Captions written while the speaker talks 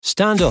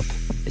Stand up.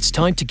 It's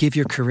time to give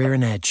your career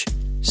an edge.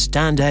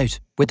 Stand out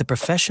with a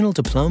professional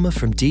diploma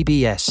from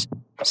DBS.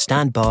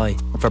 Stand by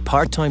for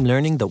part-time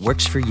learning that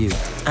works for you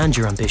and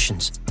your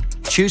ambitions.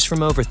 Choose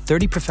from over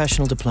 30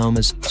 professional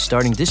diplomas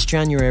starting this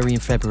January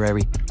and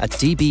February at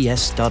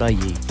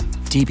dbs.ie.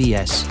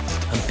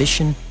 DBS.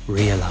 Ambition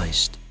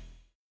realised.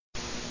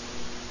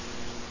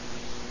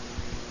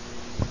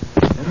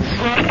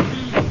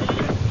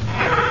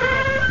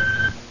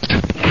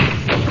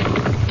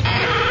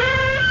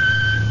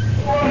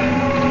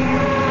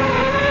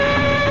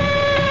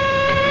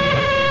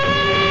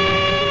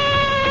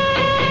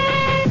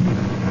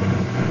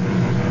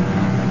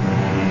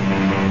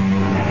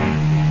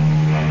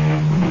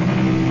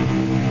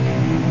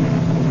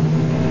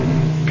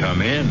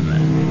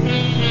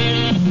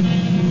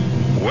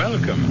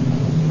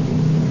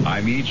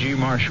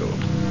 Marshall.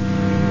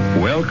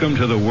 Welcome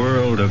to the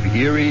world of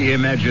eerie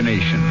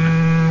imagination.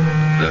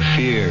 The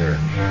fear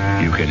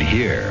you can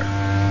hear.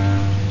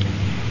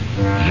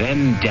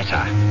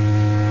 Vendetta.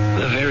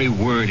 The very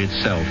word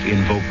itself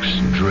invokes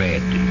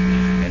dread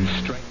and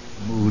strikes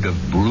a mood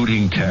of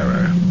brooding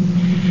terror.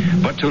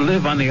 But to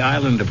live on the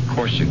island of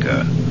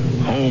Corsica,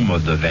 home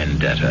of the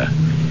vendetta,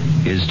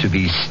 is to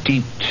be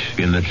steeped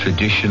in the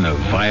tradition of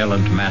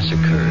violent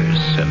massacres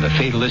and the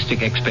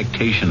fatalistic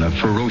expectation of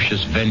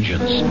ferocious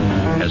vengeance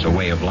as a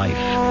way of life.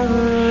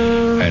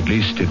 At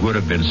least it would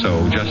have been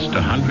so just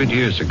 100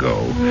 years ago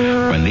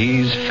when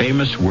these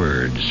famous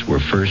words were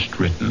first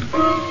written.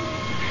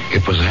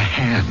 It was a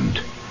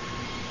hand.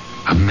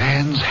 A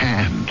man's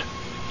hand.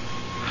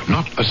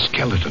 Not a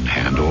skeleton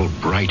hand, all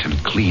bright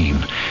and clean,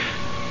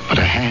 but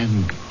a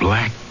hand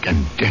black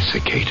and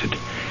desiccated,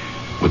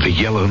 with the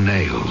yellow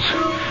nails,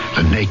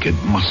 the naked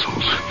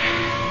muscles,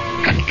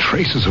 and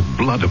traces of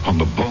blood upon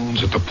the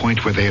bones at the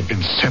point where they had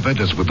been severed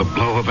as with the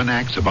blow of an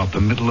axe about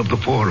the middle of the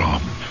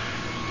forearm.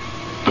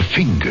 The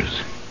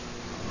fingers,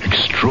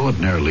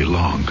 extraordinarily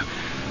long,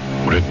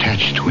 were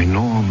attached to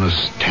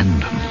enormous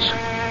tendons,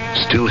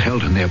 still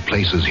held in their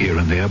places here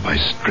and there by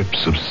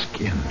strips of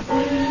skin.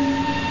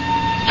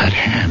 That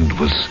hand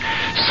was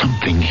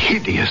something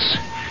hideous.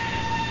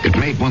 It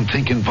made one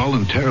think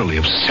involuntarily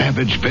of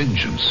savage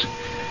vengeance.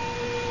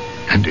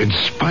 And in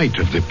spite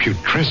of the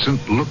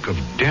putrescent look of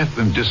death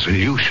and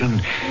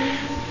dissolution,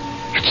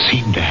 it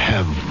seemed to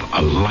have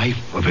a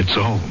life of its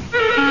own.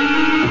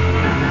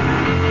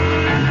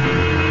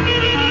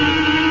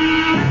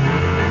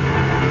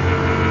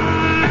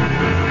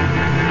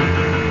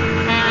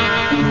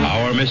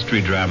 Our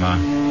mystery drama,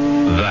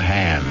 The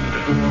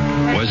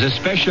Hand, was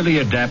especially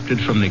adapted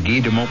from the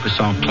Guy de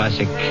Maupassant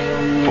classic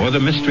for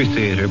the Mystery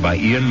Theater by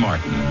Ian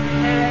Martin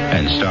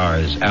and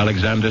stars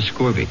Alexander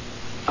Scourby.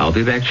 I'll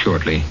be back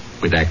shortly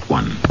with Act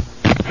One.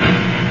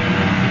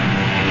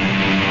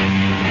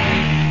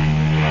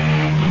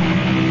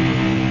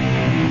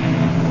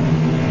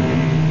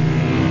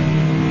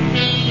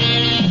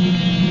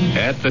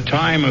 At the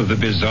time of the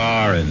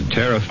bizarre and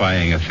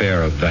terrifying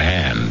affair of The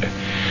Hand,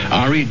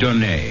 Henri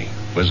Donnet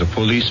was a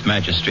police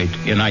magistrate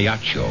in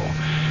Ajaccio,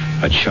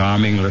 a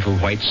charming little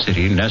white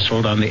city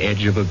nestled on the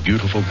edge of a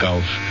beautiful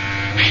gulf,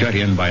 shut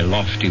in by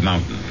lofty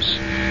mountains.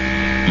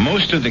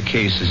 Most of the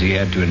cases he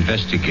had to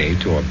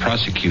investigate or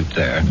prosecute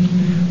there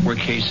were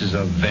cases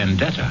of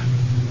vendetta.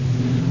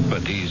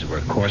 But these were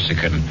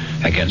Corsican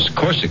against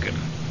Corsican.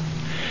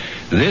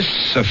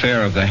 This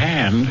affair of The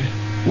Hand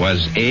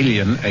was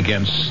alien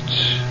against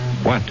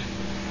what?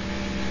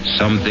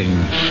 Something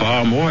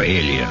far more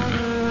alien,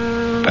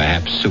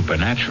 perhaps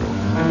supernatural.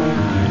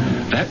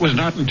 That was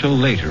not until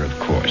later, of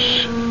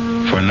course.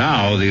 For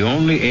now, the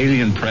only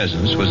alien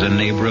presence was a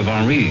neighbor of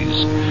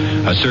Henri's,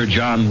 a Sir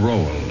John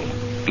Rowell,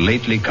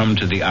 lately come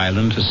to the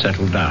island to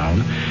settle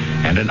down,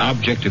 and an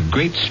object of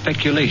great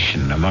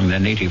speculation among the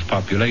native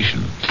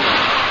population.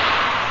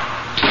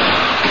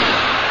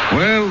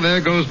 Well, there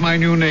goes my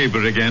new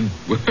neighbor again.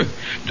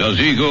 Does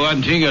he go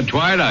hunting at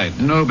twilight?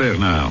 No,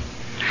 Bernard.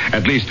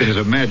 At least as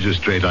a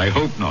magistrate, I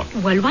hope not.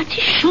 Well, what's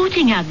he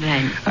shooting at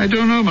then? I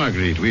don't know,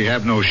 Marguerite. We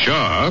have no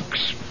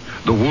sharks.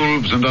 The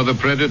wolves and other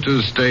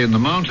predators stay in the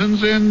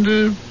mountains,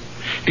 and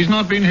he's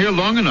not been here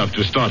long enough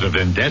to start a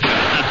vendetta.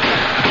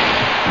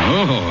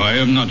 Oh, I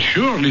am not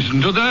sure.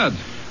 Listen to that.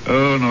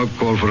 Oh, no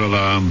call for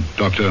alarm,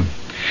 Doctor.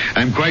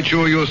 I'm quite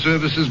sure your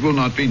services will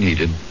not be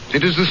needed.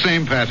 It is the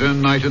same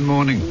pattern night and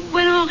morning.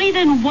 Well, Henri,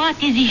 then what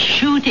is he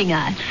shooting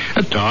at?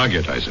 A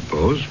target, I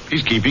suppose.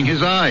 He's keeping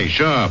his eye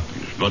sharp.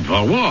 But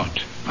for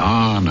what?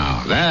 Ah,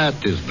 now,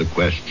 that is the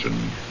question.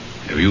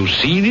 Have you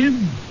seen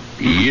him?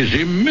 He is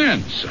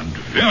immense and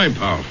very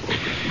powerful.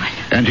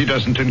 And he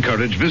doesn't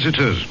encourage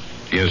visitors.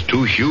 He has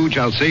 2 huge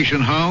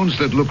Alsatian hounds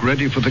that look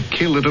ready for the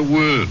kill at a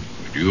word.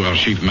 You are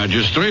chief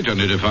magistrate and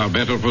in a far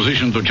better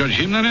position to judge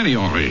him than any,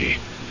 Henri.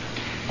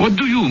 What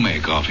do you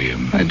make of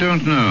him? I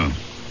don't know.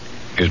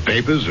 His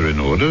papers are in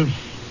order.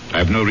 I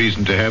have no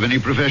reason to have any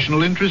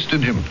professional interest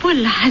in him.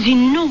 Well, has he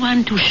no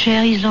one to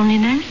share his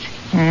loneliness?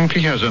 He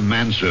has a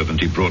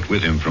manservant he brought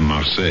with him from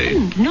Marseille.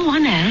 No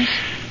one else?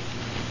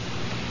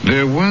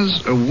 There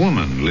was a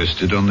woman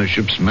listed on the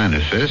ship's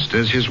manifest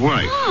as his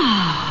wife.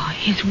 Ah,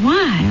 His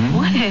wife?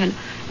 Well,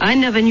 I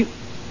never knew.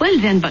 Well,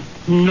 then, but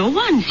no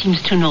one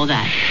seems to know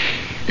that.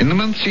 In the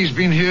months he's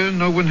been here,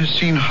 no one has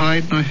seen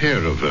hide nor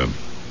hair of her.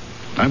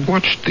 I've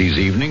watched these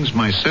evenings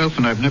myself,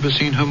 and I've never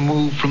seen her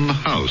move from the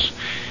house.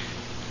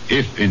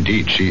 If,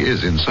 indeed, she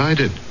is inside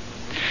it.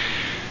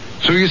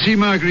 So you see,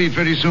 Marguerite,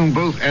 very soon,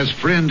 both as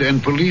friend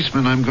and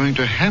policeman, I'm going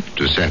to have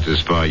to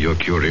satisfy your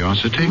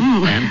curiosity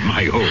and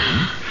my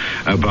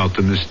own about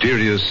the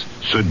mysterious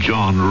Sir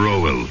John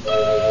Rowell.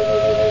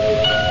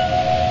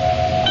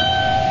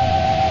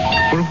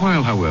 For a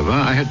while, however,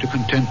 I had to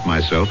content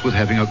myself with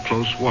having a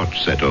close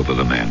watch set over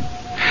the man.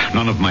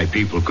 None of my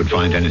people could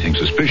find anything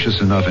suspicious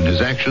enough in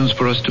his actions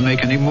for us to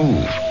make any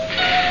move.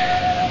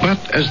 But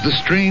as the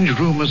strange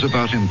rumors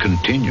about him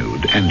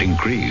continued and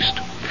increased,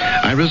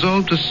 I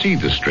resolved to see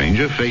the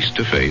stranger face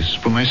to face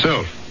for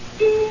myself.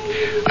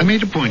 I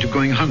made a point of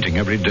going hunting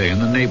every day in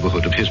the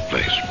neighborhood of his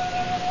place.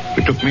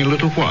 It took me a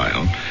little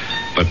while,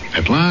 but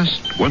at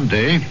last, one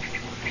day...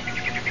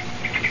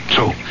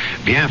 So,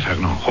 bien,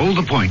 Fernand, hold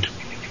the point.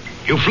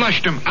 You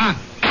flushed him, ah?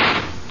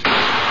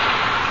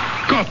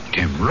 Got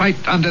him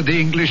right under the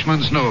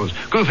Englishman's nose.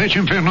 Go fetch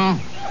him, Fernand.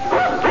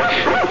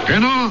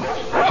 Fernand,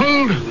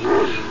 hold.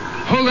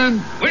 Hold on.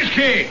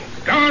 Whiskey!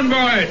 Down,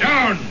 boy,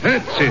 down!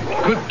 That's it.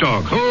 Good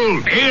dog.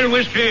 Hold. Here,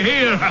 Whiskey,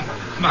 here.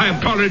 My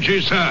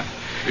apologies, sir.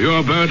 You're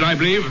a bird, I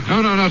believe?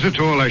 No, not at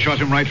all. I shot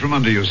him right from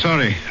under you.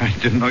 Sorry. I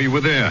didn't know you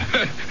were there.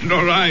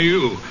 Nor I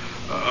you.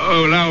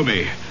 Allow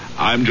me.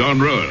 I'm John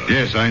Rowell.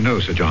 Yes, I know,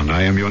 Sir John.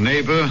 I am your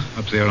neighbor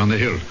up there on the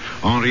hill.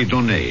 Henri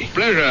Donnet.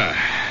 Pleasure.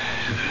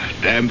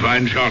 Damn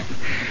fine shot.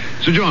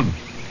 Sir John,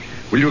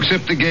 will you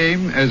accept the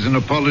game as an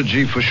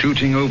apology for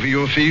shooting over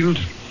your field?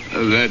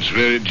 That's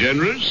very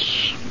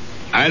generous.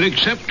 I'll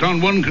accept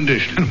on one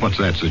condition. And what's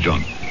that, Sir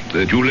John?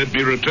 That you let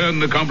me return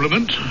the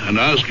compliment and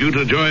ask you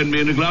to join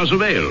me in a glass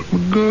of ale.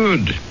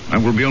 Good. I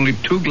will be only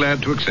too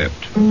glad to accept.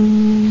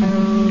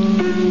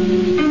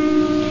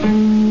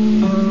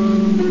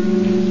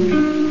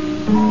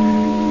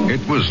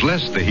 It was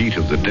less the heat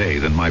of the day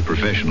than my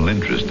professional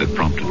interest that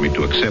prompted me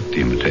to accept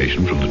the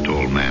invitation from the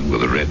tall man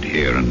with the red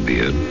hair and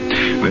beard.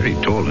 Very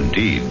tall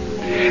indeed.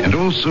 And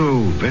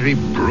also very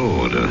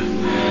broad, a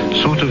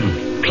sort of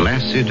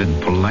placid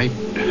and polite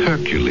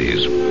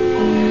Hercules.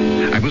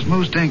 I was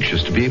most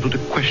anxious to be able to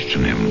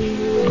question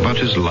him about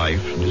his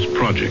life and his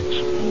projects.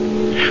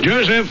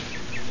 Joseph,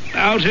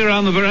 out here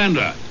on the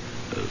veranda.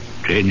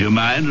 Change your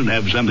mind and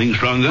have something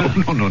stronger?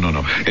 Oh,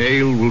 no.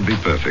 Ale will be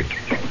perfect.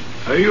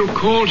 Are you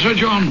cold, Sir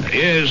John?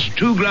 Yes,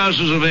 2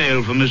 glasses of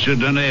ale for Monsieur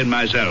Donnet and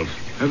myself.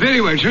 Very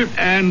well, sir.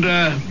 And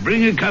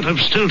bring a cut of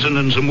Stilton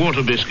and some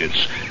water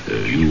biscuits.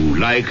 You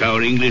like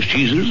our English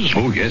cheeses?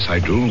 Oh, yes, I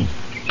do.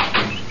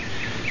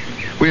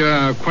 We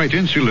are quite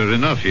insular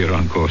enough here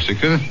on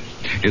Corsica.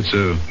 It's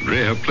a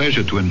rare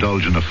pleasure to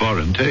indulge in a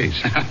foreign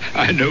taste.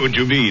 I know what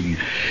you mean.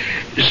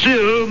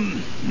 Still,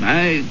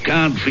 I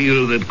can't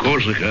feel that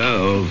Corsica,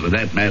 or for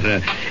that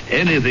matter,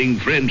 anything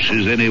French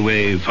is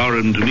anyway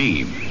foreign to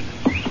me.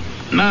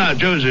 Now,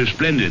 Joseph,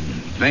 splendid.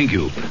 Thank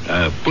you.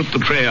 Put the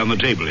tray on the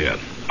table here.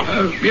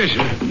 Yes,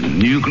 sir.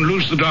 You can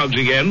loose the dogs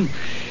again.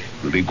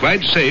 We'll be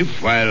quite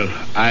safe while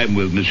I'm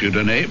with Monsieur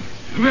Donnet.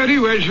 Very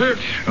well, sir.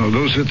 Oh,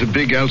 those are the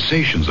big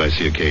Alsatians I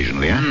see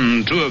occasionally,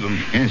 huh? 2 of them.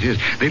 Yes.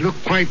 They look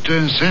quite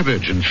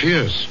savage and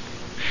fierce.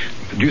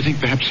 Do you think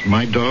perhaps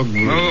my dog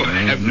will... Oh,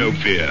 have no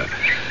fear.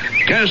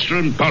 Castor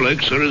and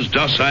Pollux are as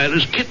docile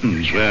as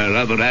kittens where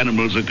other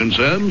animals are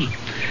concerned.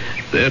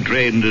 They're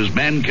trained as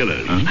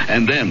man-killers. Huh?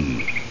 And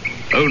then...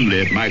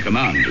 only at my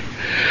command.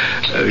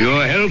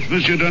 Your health,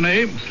 Monsieur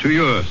Donnet? To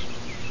yours.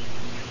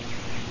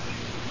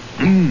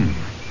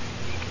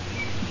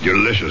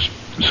 Delicious.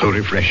 So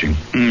refreshing.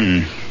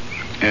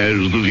 As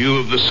the view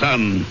of the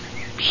sun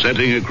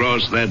setting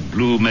across that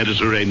blue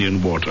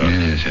Mediterranean water.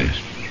 Yes.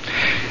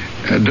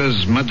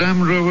 Does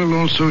Madame Rowell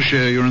also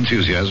share your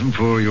enthusiasm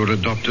for your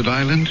adopted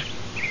island?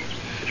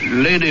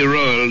 Lady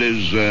Rowell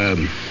is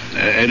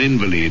an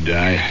invalid.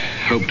 I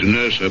hope to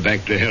nurse her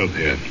back to health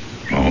here.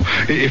 Oh,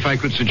 if I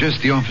could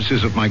suggest the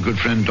offices of my good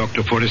friend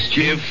Dr.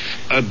 Forestier. If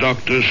a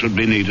doctor should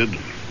be needed.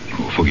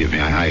 Oh, forgive me,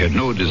 I had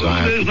no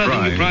desire There's to pry.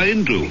 nothing to pry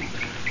into.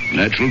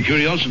 Natural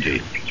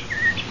curiosity.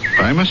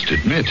 I must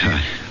admit,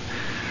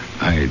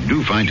 I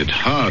do find it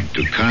hard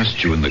to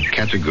cast you in the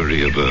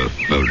category of a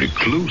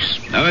recluse.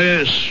 Oh,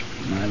 yes.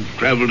 I've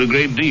traveled a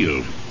great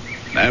deal.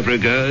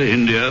 Africa,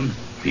 India,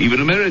 even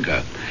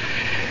America.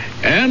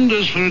 And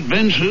as for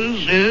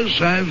adventures,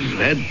 yes, I've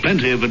had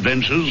plenty of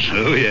adventures.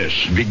 Oh, yes.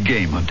 Big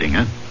game hunting,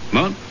 huh?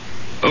 What?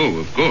 Oh,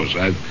 of course.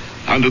 I've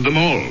hunted them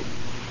all.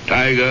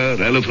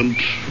 Tiger, elephant,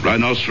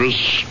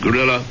 rhinoceros,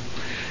 gorilla.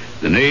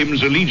 The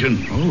name's a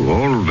legion. Oh,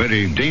 all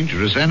very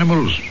dangerous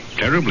animals.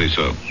 Terribly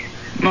so.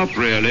 Not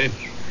really.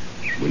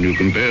 When you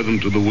compare them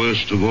to the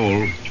worst of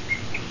all.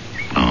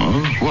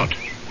 Oh, what?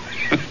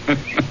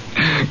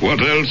 What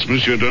else,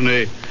 Monsieur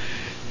Donnet?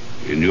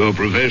 In your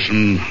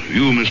profession,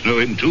 you must know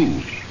him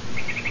too.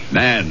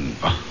 Man.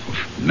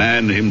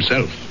 Man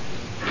himself.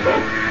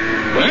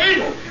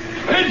 Hey,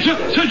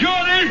 Sir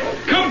John,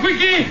 come for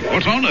quickly!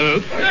 What on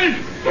earth?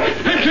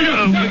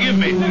 Forgive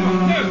me.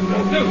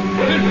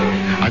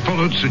 I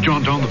followed Sir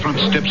John down the front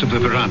steps of the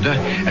veranda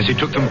as he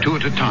took them two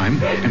at a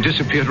time and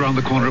disappeared around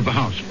the corner of the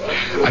house.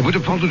 I would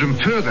have followed him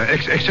further,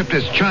 except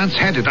as chance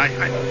had it,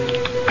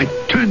 I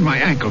turned my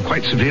ankle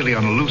quite severely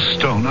on a loose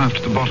stone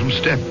after the bottom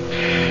step.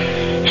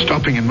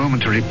 Stopping in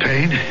momentary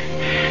pain,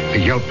 the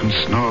yelp and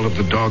snarl of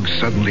the dog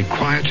suddenly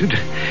quieted,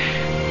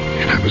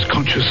 and I was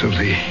conscious of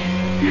the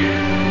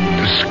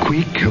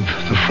squeak of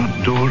the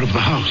front door of the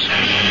house.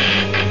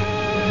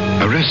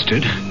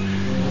 Arrested,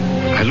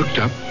 I looked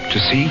up to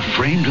see,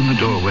 framed in the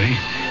doorway,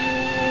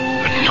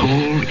 a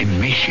tall,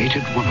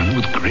 emaciated woman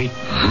with great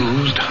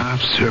bruised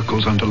half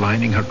circles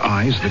underlining her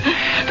eyes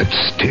that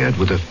stared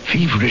with a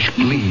feverish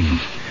gleam.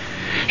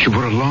 She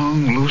wore a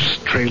long, loose,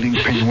 trailing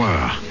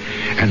peignoir,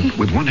 and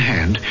with one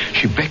hand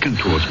she beckoned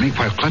towards me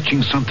while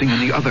clutching something in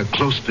the other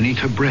close beneath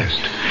her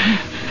breast.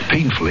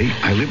 Painfully,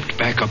 I limped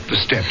back up the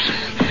steps.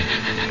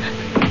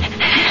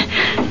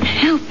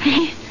 Help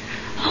me.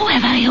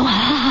 Whoever you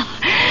are,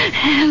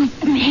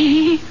 help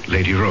me.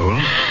 Lady Roll?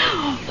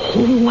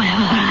 Whoever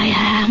I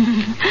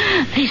am,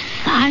 this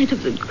side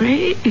of the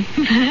grave,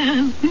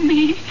 help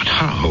me. But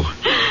how?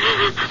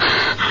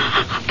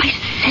 By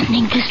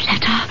sending this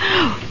letter.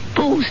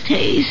 Post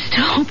haste.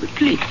 Oh, but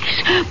please,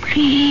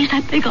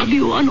 I beg of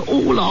you on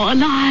all our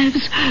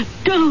lives.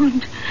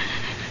 Don't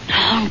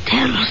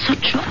tell Sir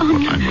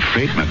John. Well, I'm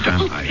afraid,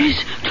 madame,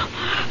 Please,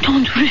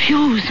 don't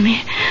refuse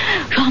me.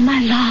 You're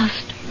my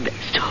last,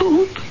 best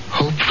hope.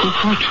 Hope for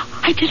what?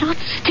 I did not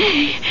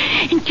stay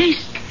in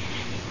case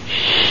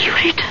he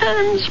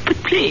returns, but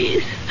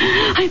please,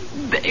 I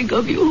beg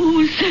of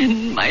you,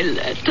 send my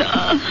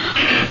letter.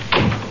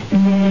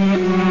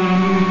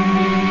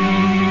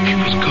 She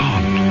was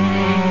gone,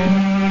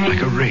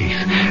 like a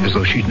wraith, as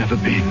though she'd never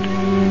been.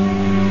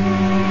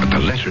 But the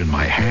letter in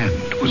my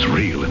hand was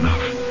real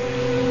enough.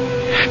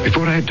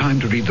 Before I had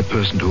time to read the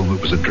person to whom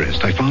it was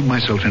addressed, I found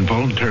myself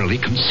involuntarily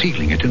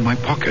concealing it in my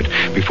pocket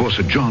before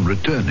Sir John,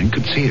 returning,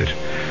 could see it.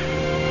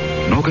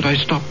 Nor could I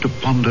stop to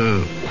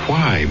ponder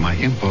why my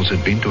impulse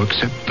had been to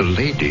accept the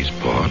lady's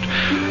part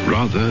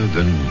rather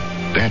than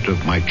that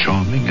of my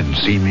charming and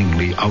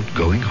seemingly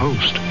outgoing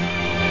host.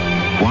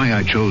 Why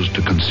I chose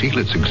to conceal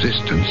its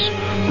existence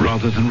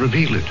rather than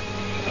reveal it.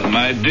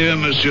 My dear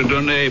Monsieur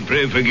Donnet,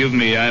 pray forgive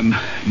me. I'm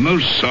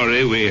most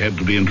sorry we had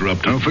to be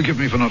interrupted. Oh, forgive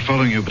me for not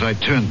following you, but I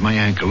turned my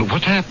ankle.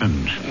 What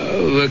happened?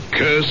 Oh, the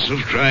curse of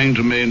trying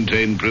to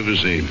maintain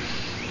privacy.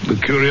 The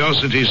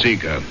curiosity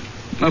seeker.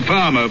 A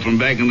farmer from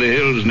back in the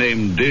hills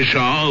named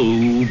Deschamps,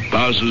 who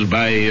passes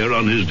by here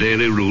on his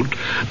daily route,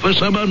 for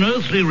some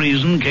unearthly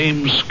reason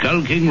came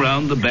skulking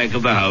round the back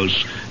of the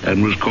house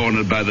and was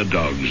cornered by the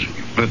dogs.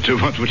 But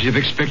what would he have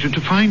expected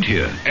to find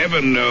here?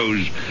 Heaven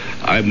knows.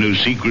 I've no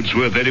secrets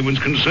worth anyone's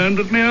concern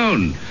but my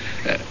own,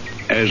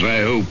 as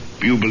I hope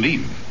you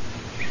believe.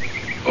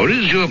 Or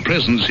is your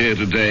presence here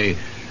today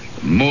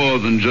more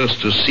than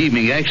just a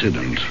seeming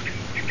accident?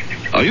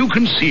 Are you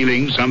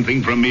concealing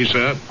something from me,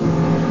 sir?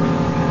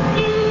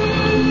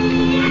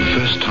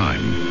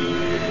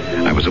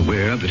 I was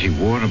aware that he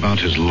wore about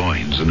his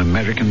loins an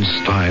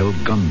American-style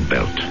gun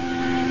belt,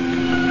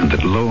 and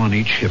that low on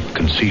each hip,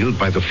 concealed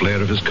by the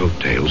flare of his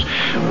coattails,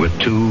 were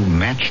two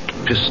matched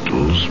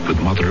pistols with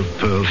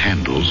mother-of-pearl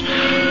handles,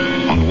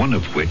 on one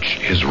of which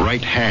his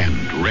right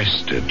hand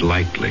rested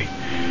lightly.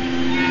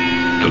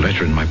 The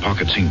letter in my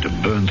pocket seemed to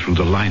burn through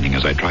the lining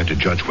as I tried to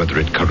judge whether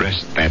it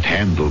caressed that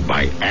handle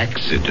by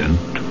accident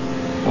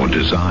or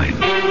design.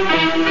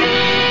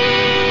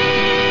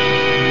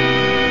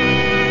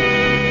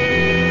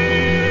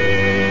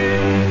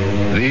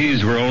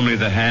 These were only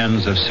the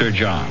hands of Sir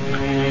John,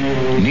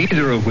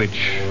 neither of which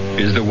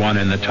is the one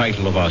in the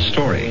title of our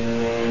story.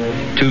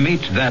 To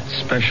meet that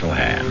special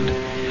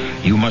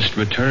hand, you must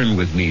return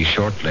with me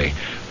shortly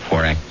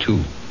for Act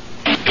 2.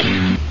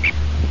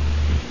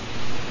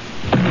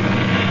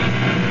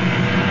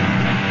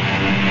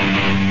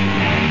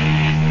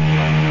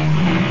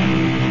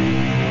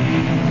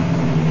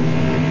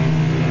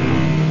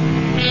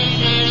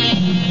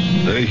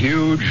 The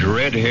huge,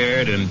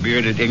 red-haired and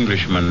bearded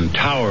Englishman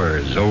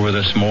towers over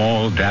the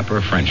small,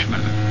 dapper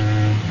Frenchman.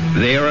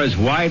 They are as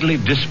widely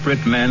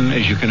disparate men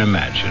as you can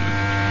imagine.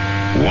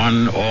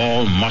 One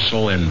all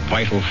muscle and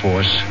vital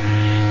force,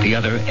 the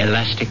other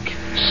elastic,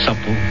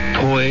 supple,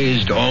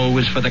 poised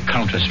always for the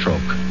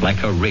counterstroke,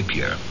 like a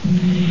rapier.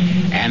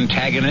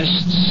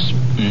 Antagonists?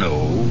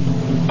 No,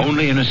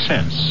 only in a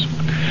sense.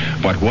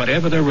 But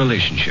whatever their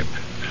relationship,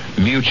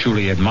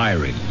 mutually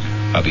admiring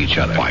of each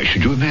other. Why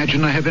should you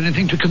imagine I have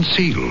anything to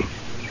conceal?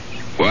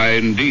 Why,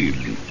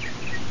 indeed.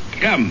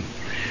 Come,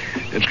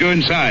 let's go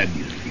inside.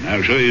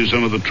 I'll show you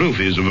some of the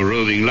trophies of a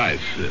roving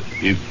life,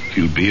 if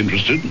you'd be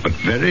interested. But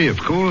very, of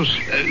course.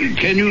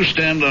 Can you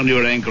stand on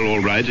your ankle all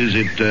right? Is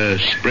it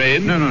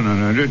sprained?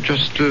 No.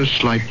 Just a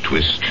slight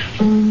twist.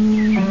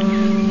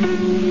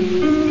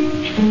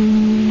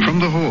 From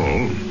the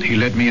hall, he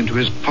led me into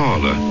his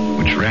parlor,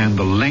 which ran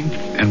the length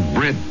and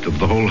breadth of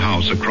the whole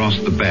house across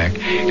the back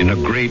in a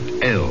great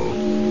L.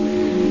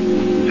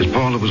 His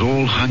parlor was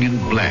all hung in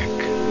black,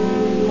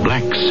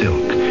 black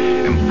silk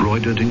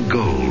embroidered in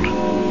gold.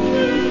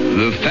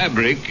 The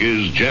fabric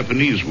is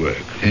Japanese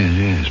work.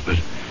 Yes,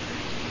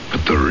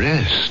 but the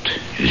rest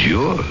is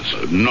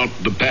yours. Not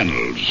the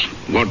panels.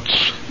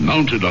 What's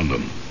mounted on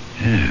them?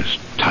 Yes,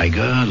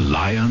 tiger,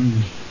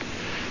 lion,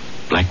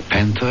 black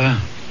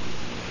panther.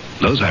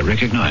 Those I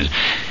recognize.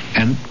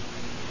 And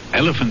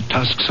elephant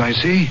tusks, I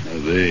see.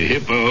 The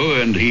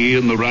hippo and he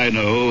and the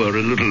rhino are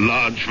a little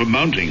large for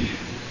mounting.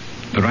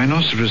 The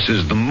rhinoceros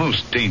is the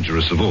most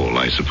dangerous of all,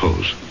 I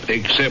suppose.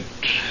 Except,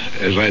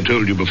 as I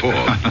told you before.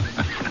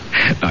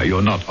 Now,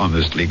 you're not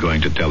honestly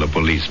going to tell a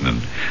policeman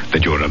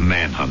that you're a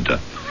manhunter.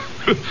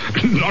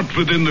 Not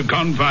within the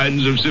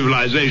confines of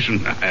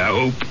civilization, I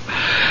hope.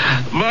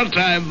 But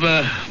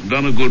I've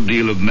done a good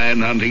deal of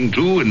manhunting,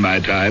 too, in my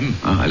time.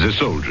 As a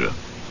soldier?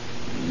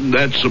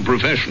 That's a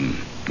profession,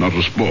 not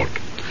a sport.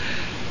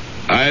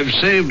 I've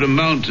saved a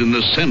mount in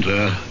the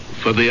center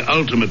for the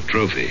ultimate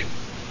trophy.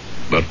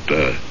 But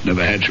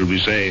never had, shall we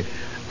say,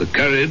 the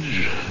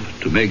courage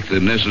to make the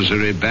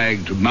necessary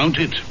bag to mount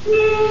it.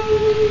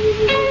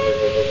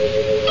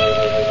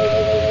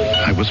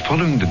 I was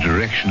following the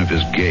direction of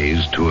his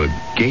gaze to a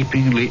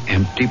gapingly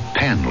empty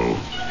panel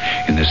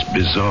in this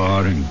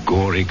bizarre and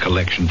gory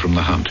collection from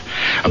the hunt.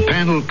 A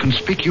panel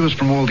conspicuous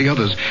from all the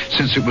others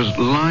since it was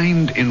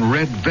lined in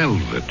red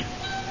velvet,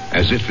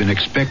 as if in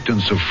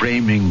expectance of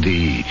framing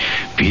the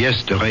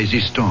pièce de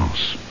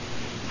résistance.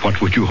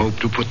 What would you hope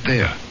to put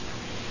there?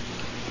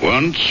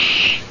 Once,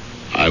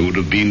 I would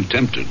have been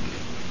tempted.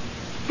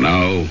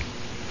 Now,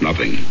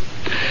 nothing.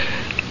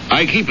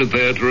 I keep it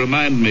there to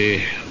remind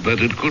me that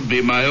it could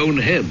be my own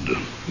head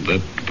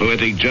that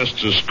poetic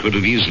justice could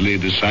have easily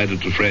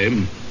decided to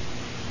frame.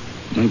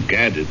 Oh,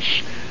 gad,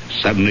 it's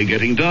suddenly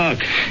getting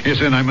dark. Yes,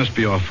 then I must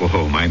be off for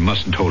home. I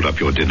mustn't hold up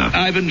your dinner.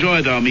 I've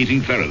enjoyed our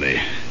meeting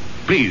thoroughly.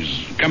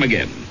 Please, come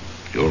again.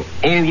 You're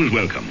always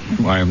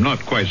welcome. I am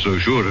not quite so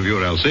sure of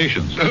your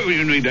Alsatians. Oh,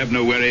 you need have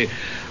no worry.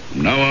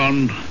 From now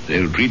on,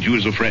 they'll treat you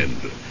as a friend.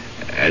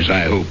 As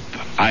I hope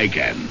I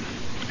can.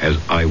 As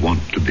I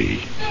want to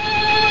be.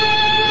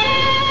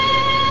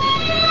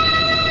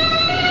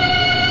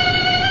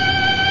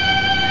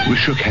 We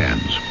shook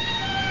hands,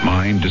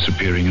 mine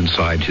disappearing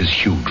inside his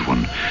huge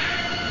one.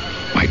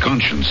 My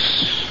conscience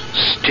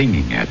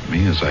stinging at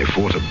me as I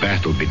fought a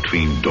battle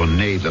between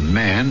Donnet the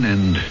man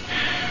and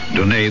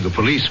Donnet the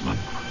policeman.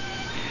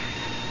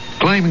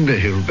 Climbing the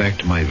hill back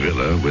to my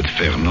villa with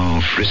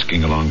Fernand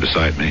frisking along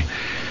beside me,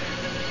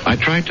 I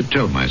tried to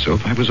tell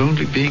myself I was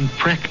only being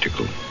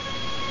practical,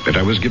 that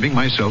I was giving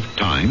myself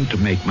time to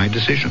make my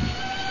decision.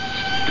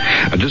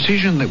 A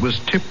decision that was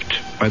tipped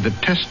by the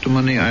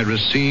testimony I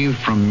received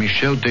from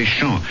Michel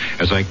Deschamps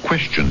as I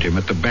questioned him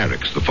at the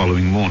barracks the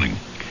following morning.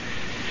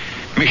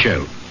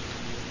 Michel,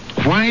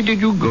 why did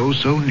you go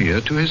so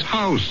near to his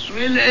house?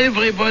 Well,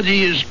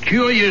 everybody is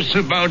curious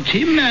about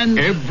him and...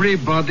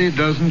 Everybody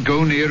doesn't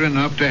go near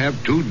enough to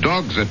have two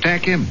dogs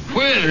attack him.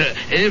 Well,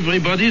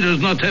 everybody does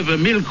not have a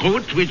milk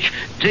route which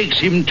takes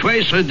him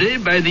twice a day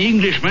by the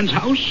Englishman's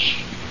house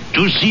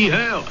to see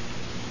her.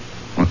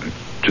 What,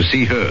 to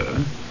see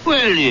her?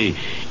 Well,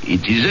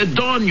 it is at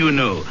dawn, you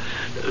know.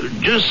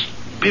 Just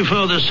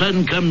before the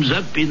sun comes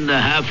up in the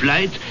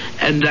half-light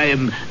and I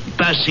am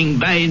passing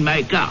by in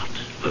my cart.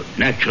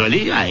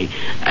 Naturally,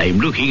 I'm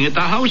looking at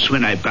the house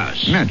when I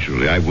pass.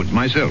 Naturally, I would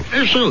myself.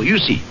 So, you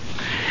see,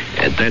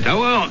 at that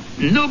hour,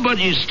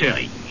 nobody is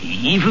stirring.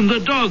 Even the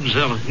dogs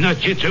are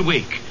not yet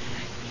awake.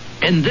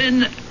 And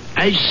then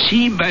I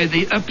see by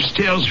the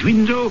upstairs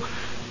window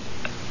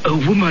a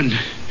woman.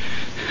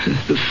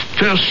 The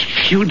first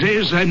few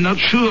days, I'm not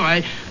sure.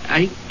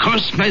 I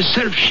crossed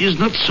myself she's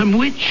not some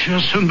witch or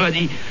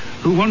somebody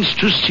who wants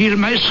to steal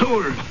my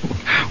soul.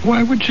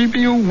 Why would she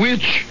be a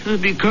witch?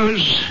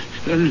 Because,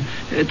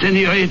 at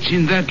any rate,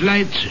 in that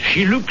light,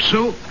 she looked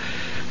so...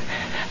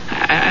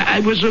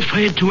 I was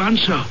afraid to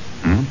answer.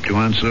 To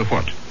answer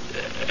what?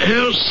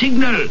 Her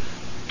signal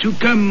to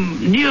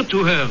come near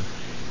to her.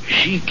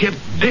 She kept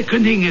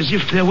beckoning as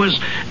if there was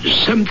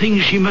something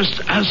she must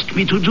ask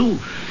me to do.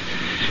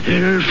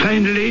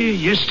 Finally,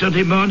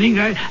 yesterday morning,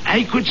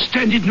 I could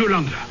stand it no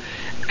longer.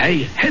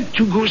 I had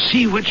to go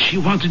see what she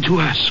wanted to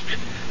ask.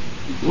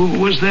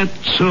 Was that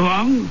so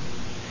wrong?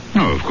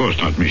 No, of course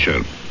not,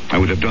 Michel. I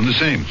would have done the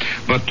same.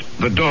 But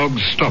the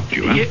dogs stopped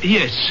you, huh?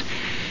 Yes.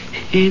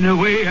 In a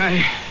way,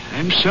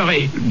 I'm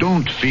sorry.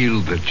 Don't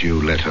feel that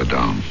you let her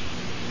down.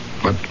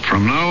 But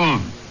from now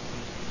on,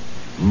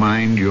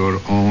 mind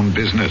your own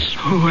business.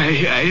 Oh,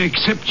 I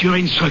accept your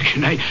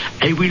instruction. I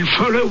will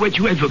follow what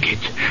you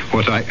advocate.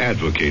 What I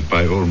advocate,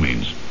 by all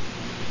means.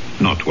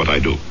 Not what I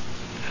do.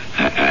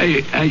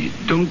 I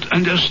don't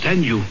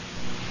understand you.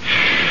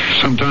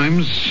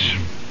 Sometimes,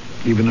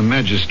 even a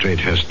magistrate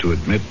has to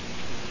admit,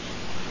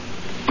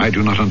 I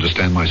do not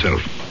understand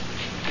myself.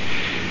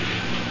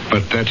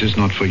 But that is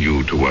not for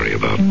you to worry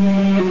about.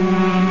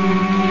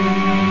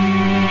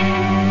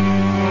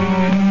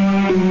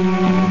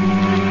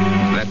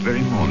 That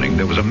very morning,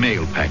 there was a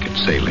mail packet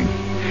sailing.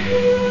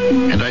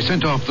 And I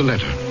sent off the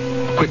letter,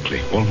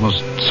 quickly,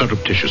 almost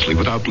surreptitiously,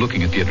 without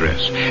looking at the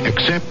address,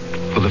 except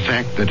for the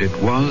fact that it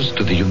was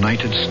to the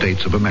United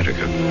States of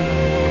America.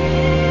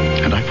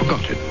 And I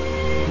forgot it,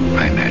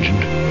 I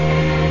imagined.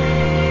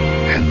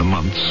 And the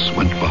months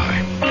went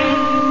by.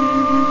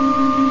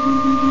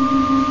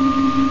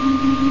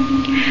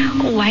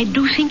 Oh, I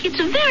do think it's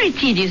very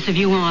tedious of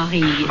you,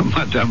 Henri.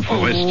 Madame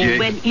Forestier. Oh,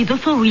 well, either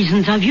for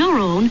reasons of your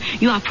own,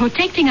 you are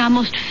protecting our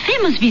most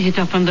famous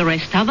visitor from the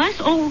rest of us,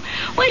 or,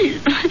 well,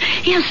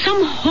 he has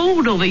some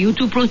hold over you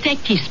to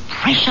protect his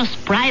precious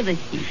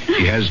privacy.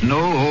 He has no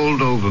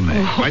hold over me.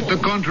 Oh. Quite the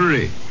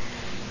contrary.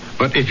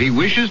 But if he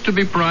wishes to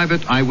be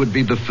private, I would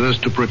be the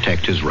first to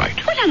protect his right.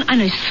 Well,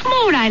 on a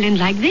small island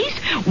like this,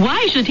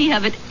 why should he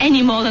have it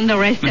any more than the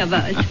rest of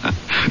us?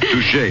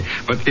 Touché.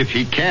 But if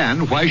he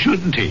can, why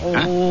shouldn't he? Oh,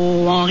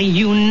 huh? Henri,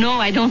 you know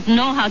I don't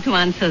know how to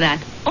answer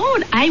that.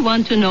 All I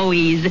want to know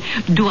is,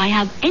 do I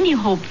have any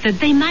hope that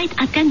they might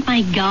attend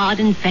my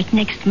garden fete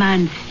next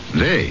month?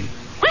 They?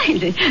 Well,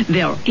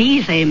 there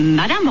is a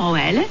Madame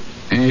Roel.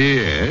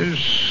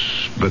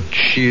 Yes, but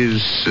she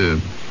is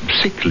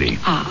sickly.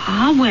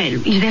 Ah,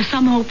 well, is there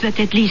some hope that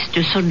at least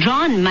Sir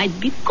John might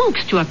be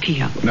coaxed to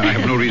appear? No, I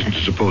have no reason to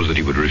suppose that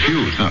he would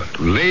refuse. Now,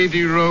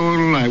 Lady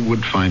Roll, I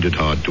would find it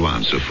hard to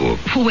answer for.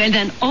 Well,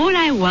 then all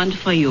I want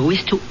for you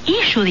is to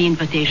issue the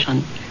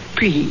invitation.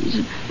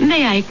 Please,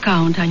 may I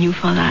count on you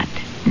for that?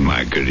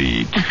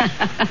 Marguerite.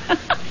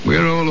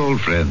 We're all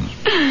old friends.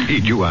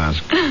 Need you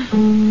ask?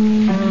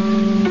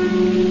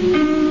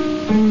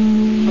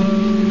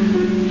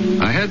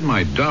 I had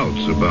my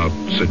doubts about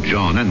Sir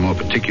John, and more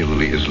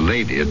particularly his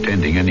lady,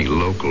 attending any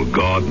local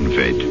garden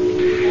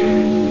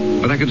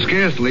fete. But I could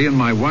scarcely, in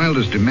my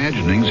wildest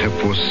imaginings, have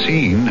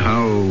foreseen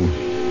how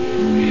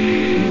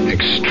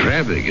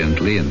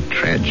extravagantly and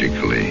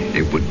tragically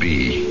it would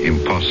be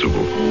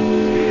impossible.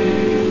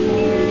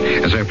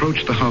 As I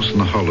approached the house in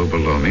the hollow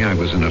below me, I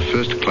was in a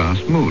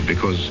first-class mood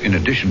because, in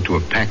addition to a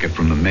packet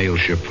from the mail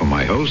ship for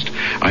my host,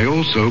 I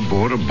also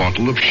bought a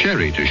bottle of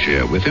sherry to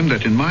share with him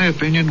that, in my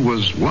opinion,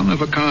 was one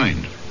of a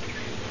kind.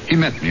 He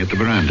met me at the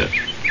veranda.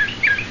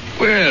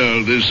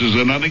 Well, this is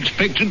an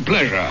unexpected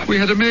pleasure. We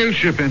had a mail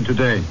ship in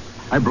today.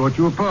 I brought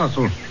you a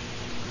parcel.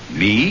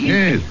 Me?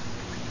 Yes.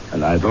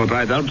 And I thought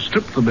I'd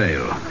outstrip the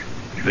mail.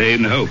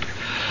 Vain hope.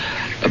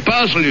 A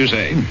parcel, you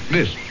say?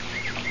 This.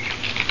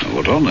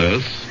 What on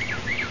earth?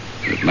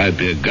 It might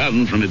be a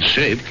gun from its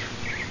shape,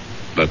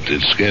 but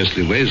it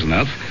scarcely weighs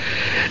enough.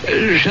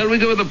 Shall we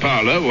go in the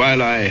parlor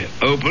while I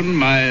open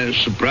my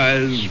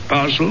surprise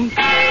parcel?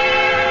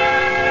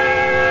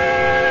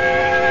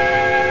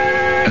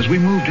 As we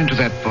moved into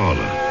that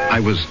parlor, I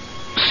was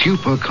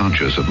super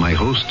conscious of my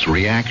host's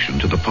reaction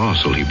to the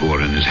parcel he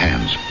bore in his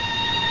hands.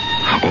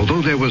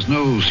 Although there was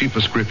no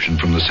superscription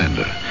from the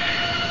sender,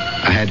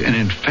 I had an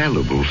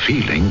infallible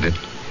feeling that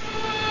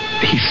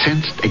he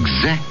sensed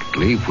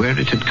exactly where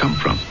it had come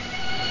from.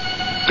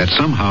 That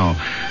somehow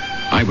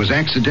I was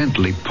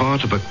accidentally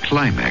part of a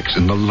climax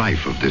in the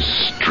life of this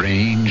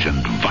strange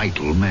and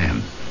vital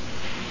man.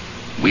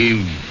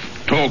 We've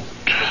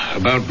talked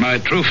about my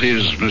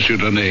trophies, Monsieur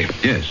Donnet.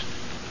 Yes.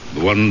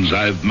 The ones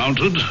I've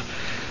mounted,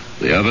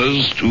 the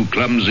others too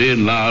clumsy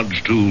and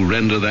large to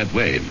render that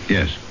way.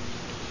 Yes.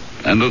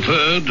 And the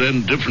third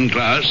and different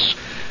class,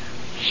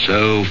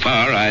 so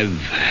far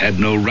I've had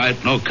no right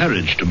nor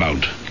courage to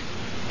mount.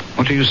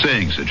 What are you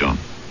saying, Sir John?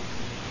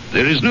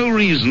 There is no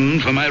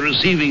reason for my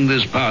receiving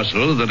this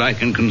parcel that I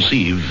can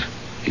conceive,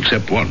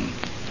 except one.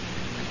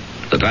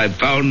 That I've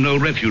found no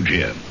refuge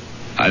here.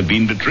 I've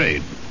been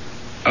betrayed.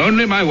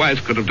 Only my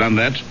wife could have done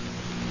that.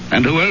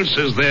 And who else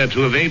is there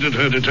to have aided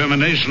her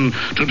determination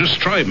to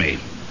destroy me?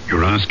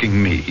 You're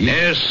asking me?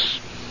 Yes.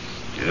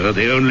 You're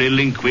the only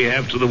link we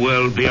have to the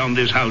world beyond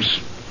this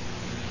house.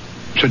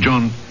 Sir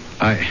John,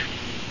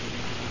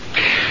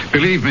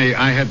 believe me,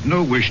 I had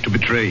no wish to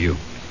betray you.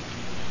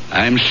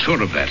 I'm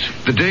sure of that.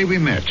 The day we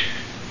met,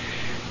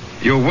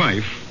 your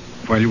wife,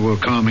 while you were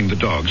calming the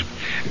dogs,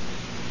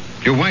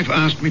 your wife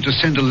asked me to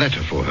send a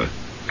letter for her.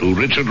 To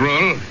Richard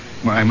Roll?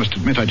 Well, I must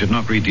admit I did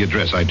not read the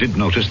address. I did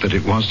notice that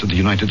it was to the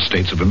United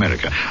States of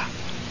America.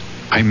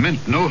 I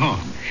meant no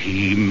harm.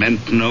 He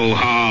meant no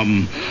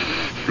harm.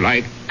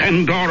 Like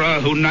Pandora,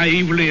 who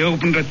naively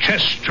opened a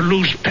chest to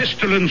loose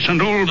pestilence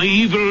and all the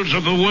evils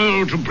of the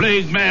world to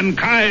plague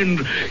mankind,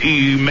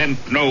 he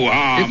meant no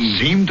harm. It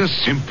seemed a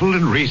simple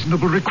and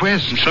reasonable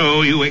request.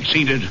 So you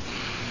exceeded.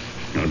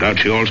 No doubt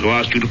she also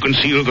asked you to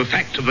conceal the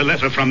fact of the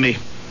letter from me.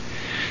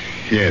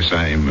 Yes,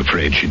 I am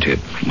afraid she did.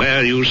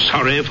 Were you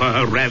sorry for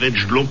her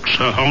ravaged looks,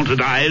 her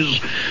haunted eyes?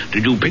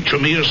 Did you picture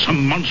me as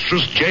some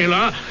monstrous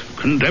jailer,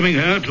 condemning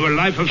her to a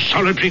life of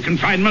solitary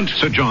confinement?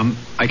 Sir John,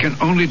 I can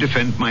only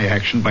defend my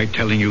action by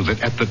telling you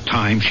that at the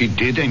time she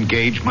did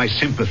engage my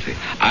sympathy.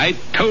 I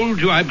told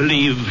you, I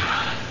believe,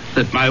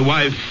 that my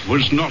wife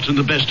was not in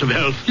the best of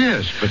health.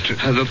 Yes, but...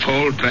 The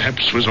fault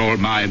perhaps was all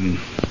mine.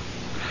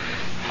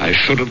 I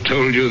should have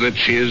told you that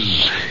she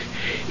is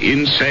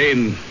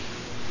insane.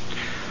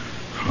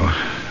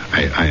 Oh,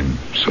 I'm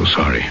so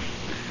sorry.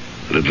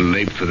 A little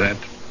late for that.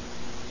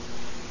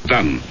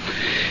 Done.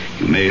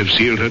 You may have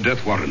sealed her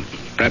death warrant.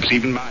 Perhaps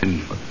even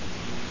mine.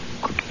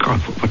 Good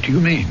God, what do you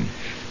mean?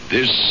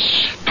 this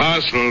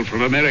parcel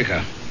from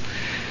America.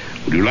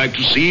 Would you like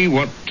to see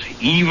what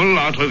evil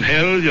out of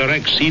hell your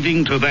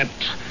acceding to that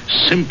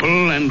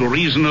simple and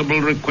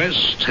reasonable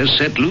request has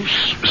set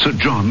loose? Sir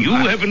John, You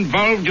have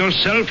involved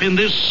yourself in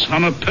this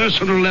on a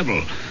personal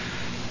level.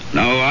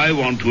 Now I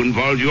want to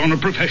involve you on a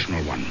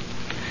professional one.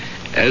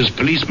 As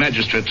police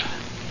magistrate,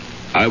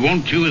 I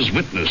want you as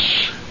witness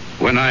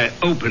when I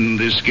open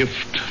this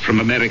gift from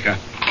America.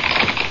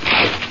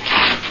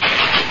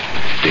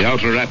 The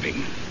outer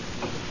wrapping.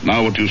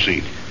 Now what do you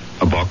see?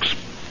 A box.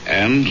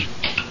 And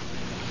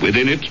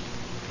within it?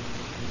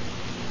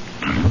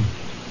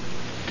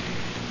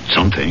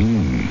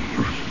 Something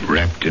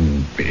wrapped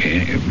in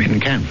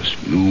canvas.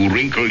 You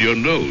wrinkle your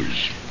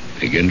nose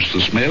against the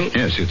smell?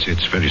 Yes,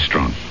 it's very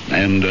strong.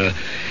 And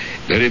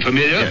very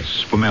familiar?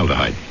 Yes,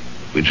 formaldehyde.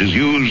 Which is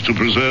used to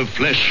preserve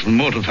flesh from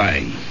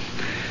mortifying.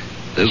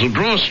 There's a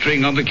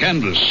drawstring on the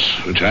canvas,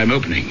 which I'm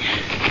opening.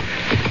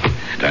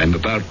 And I'm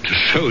about to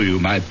show you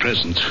my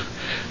present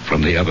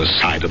from the other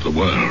side of the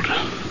world.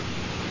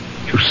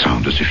 You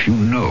sound as if you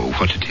know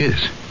what it is.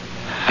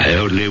 I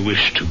only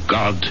wish to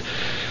God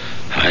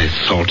I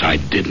thought I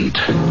didn't.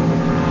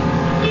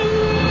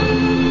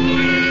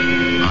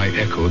 I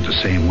echoed the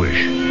same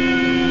wish.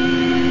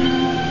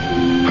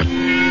 But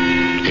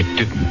it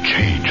didn't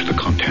change the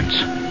contents.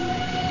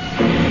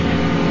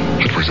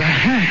 It was a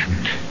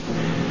hand.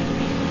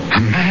 A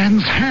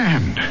man's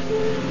hand.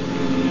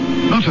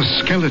 Not a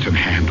skeleton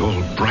hand,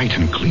 all bright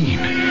and clean,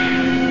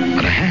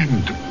 but a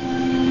hand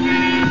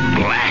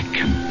black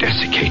and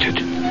desiccated,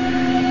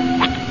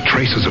 with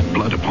traces of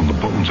blood upon the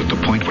bones at the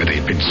point where they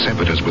had been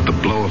severed as with the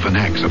blow of an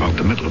axe about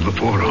the middle of the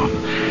forearm.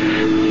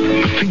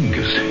 The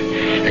fingers,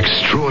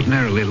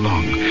 extraordinarily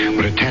long,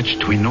 were attached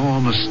to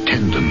enormous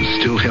tendons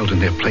still held in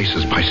their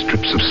places by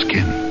strips of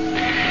skin.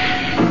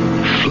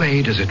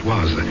 Flayed as it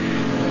was,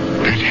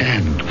 that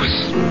hand was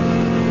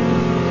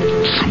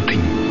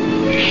something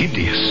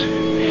hideous.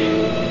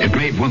 It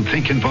made one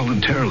think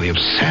involuntarily of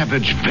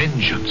savage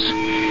vengeance.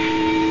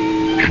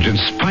 And in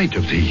spite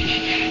of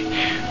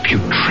the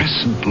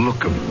putrescent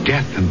look of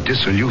death and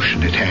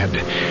dissolution it had,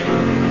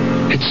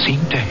 it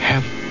seemed to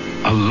have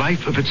a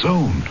life of its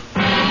own.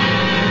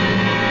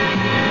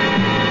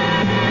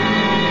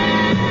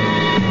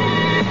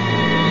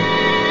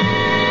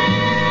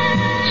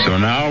 So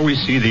now we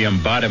see the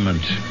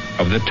embodiment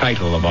of the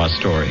title of our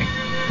story.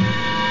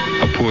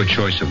 A poor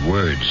choice of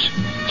words,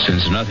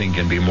 since nothing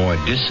can be more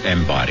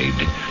disembodied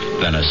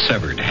than a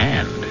severed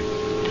hand.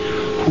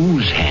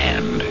 Whose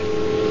hand?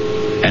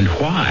 And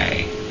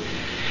why?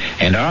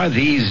 And are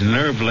these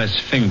nerveless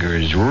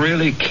fingers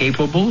really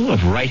capable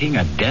of writing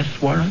a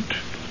death warrant?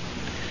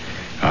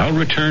 I'll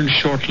return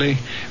shortly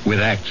with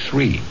Act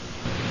 3.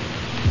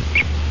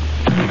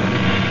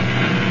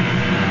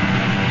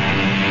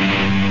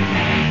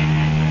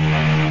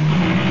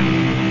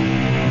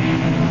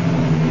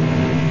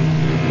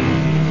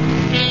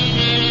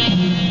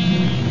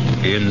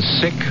 In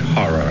sick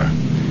horror,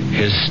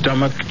 his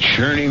stomach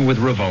churning with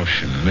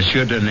revulsion,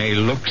 Monsieur Donnet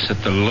looks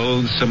at the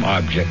loathsome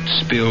object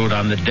spilled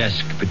on the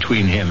desk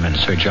between him and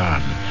Sir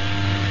John.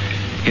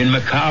 In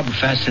macabre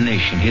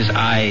fascination, his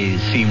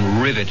eyes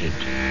seem riveted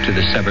to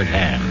the severed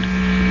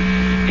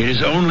hand. It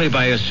is only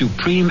by a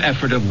supreme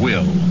effort of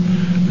will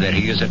that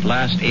he is at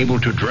last able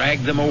to drag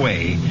them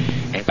away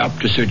and up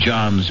to Sir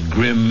John's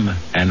grim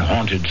and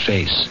haunted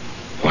face.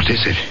 What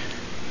is it?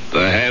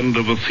 The hand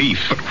of a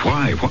thief. But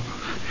why?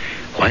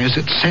 Why is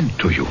it sent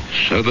to you?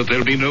 So that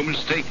there'll be no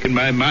mistake in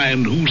my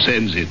mind who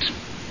sends it.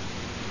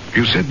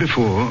 You said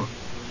before,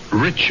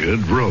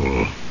 Richard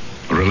Roll.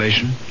 A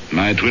relation?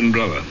 My twin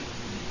brother.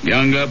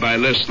 Younger by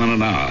less than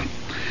an hour.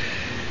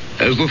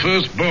 As the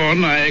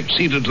firstborn, I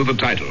acceded to the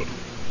title.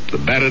 The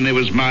barony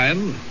was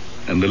mine,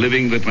 and the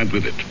living that went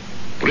with it.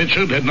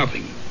 Richard had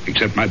nothing,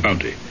 except my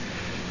bounty.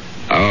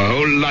 Our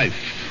whole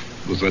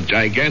life was a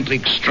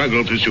gigantic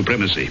struggle for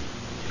supremacy.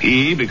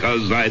 He,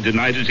 because I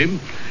denied it him.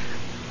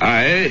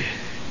 I,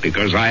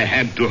 because I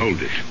had to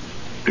hold it.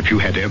 If you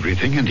had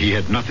everything and he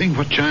had nothing,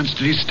 what chance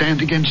did he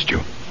stand against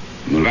you?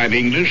 I'm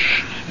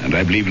English, and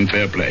I believe in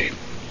fair play.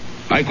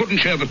 I couldn't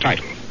share the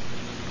title,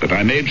 but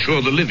I made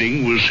sure the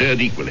living was shared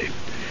equally.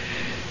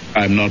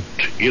 I'm not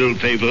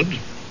ill-favored,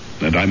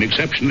 and I'm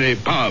exceptionally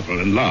powerful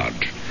and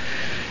large.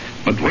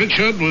 But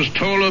Richard was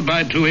taller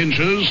by 2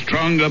 inches,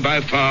 stronger by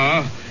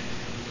far,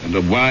 and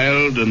a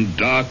wild and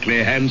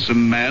darkly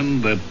handsome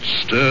man that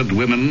stirred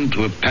women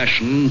to a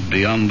passion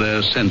beyond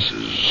their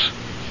senses.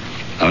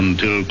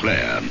 Until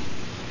Claire.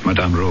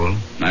 Madame Roll?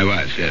 My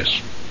wife, yes.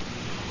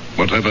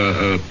 Whatever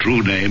her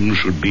true name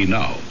should be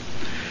now.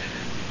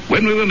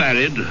 When we were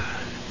married,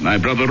 my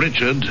brother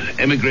Richard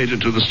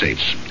emigrated to the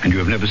States. And you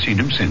have never seen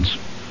him since?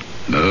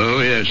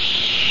 Oh, yes,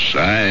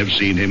 I have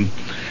seen him.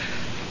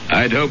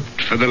 I'd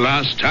hoped for the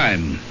last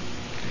time.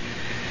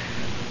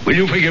 Will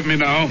you forgive me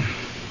now?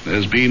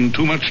 There's been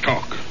too much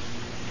talk,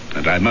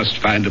 and I must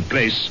find a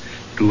place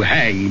to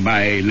hang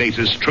my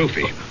latest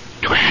trophy.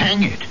 To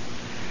hang it?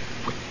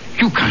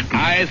 You can't...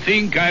 I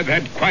think I've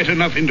had quite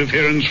enough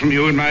interference from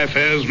you in my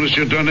affairs,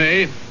 Monsieur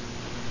Donnet.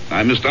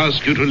 I must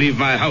ask you to leave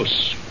my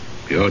house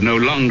You're no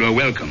longer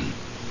welcome.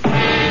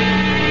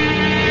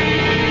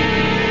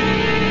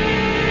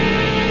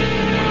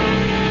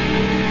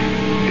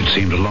 It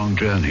seemed a long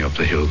journey up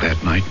the hill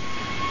that night,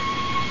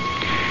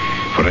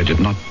 for I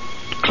did not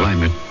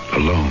climb it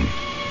alone.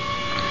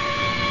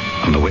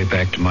 On the way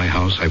back to my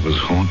house, I was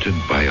haunted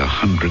by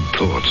 100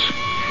 thoughts.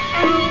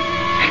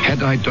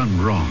 Had I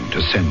done wrong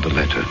to send the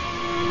letter?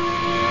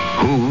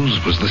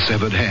 Whose was the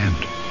severed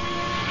hand?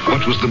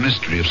 What was the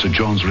mystery of Sir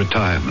John's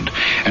retirement?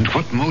 And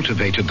what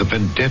motivated the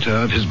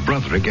vendetta of his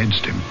brother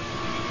against him?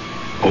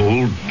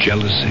 Old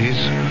jealousies?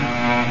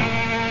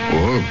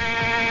 Or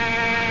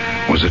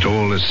was it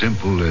all as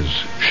simple as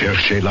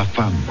chercher la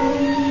femme?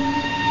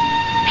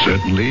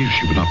 Certainly,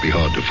 she would not be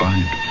hard to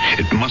find.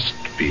 It must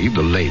be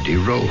the Lady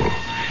Role,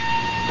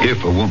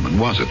 if a woman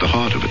was at the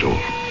heart of it all.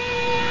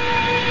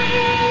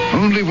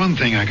 Only one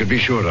thing I could be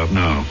sure of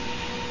now,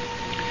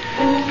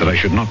 that I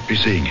should not be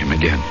seeing him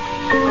again.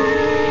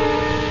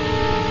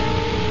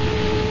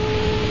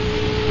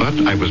 But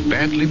I was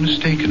badly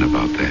mistaken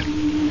about that.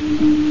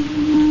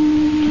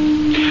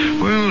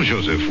 Well,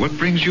 Joseph, what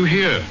brings you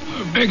here?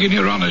 Begging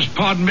your honour's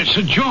pardon, but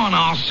Sir John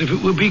asked if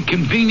it would be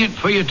convenient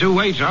for you to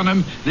wait on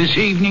him this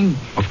evening.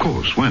 Of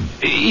course, when?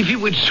 If it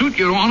would suit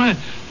your honour,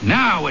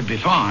 now would be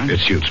fine.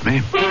 It suits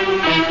me.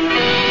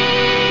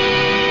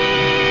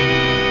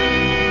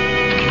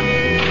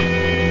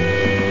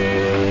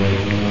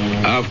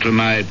 After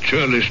my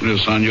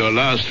churlishness on your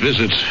last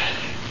visit,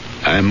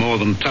 I'm more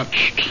than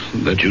touched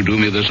that you do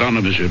me this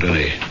honor, Monsieur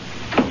Donnet.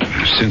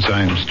 Since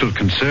I am still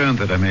concerned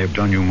that I may have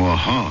done you more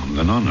harm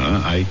than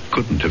honor, I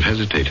couldn't have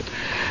hesitated.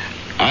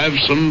 I have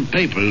some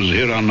papers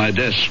here on my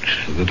desk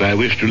that I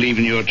wish to leave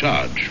in your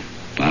charge,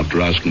 after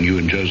asking you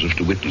and Joseph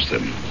to witness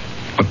them.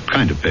 What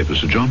kind of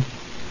papers, Sir John?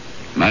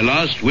 My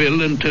last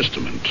will and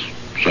testament,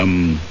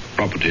 some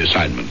property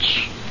assignments,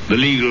 the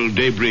legal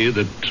debris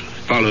that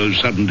follows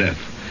sudden death.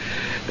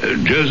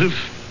 Joseph?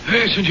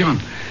 Yes, Sir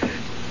John.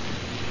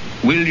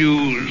 Will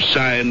you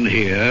sign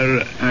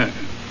here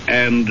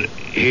and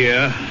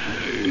here?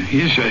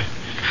 Yes, sir.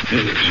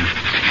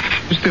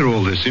 Is there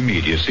all this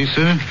immediacy,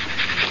 sir?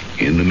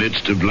 In the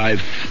midst of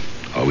life,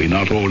 are we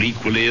not all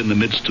equally in the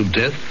midst of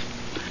death?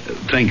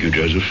 Thank you,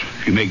 Joseph.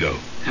 You may go.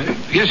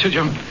 Yes, Sir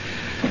John.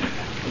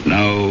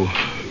 Now,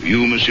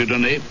 you, Monsieur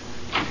Donnet?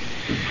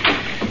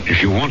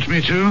 If you want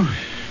me to.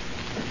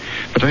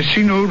 But I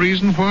see no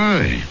reason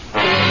why.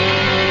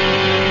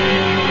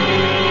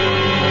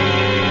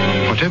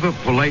 Whatever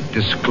polite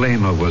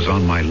disclaimer was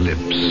on my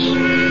lips,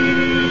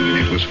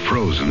 it was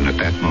frozen at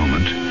that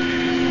moment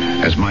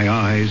as my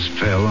eyes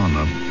fell on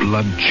a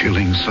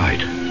blood-chilling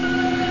sight.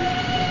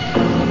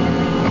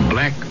 A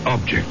black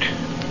object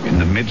in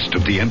the midst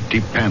of the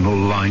empty panel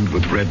lined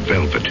with red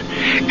velvet.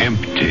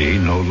 Empty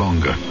no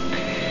longer.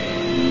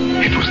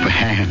 It was the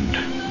hand,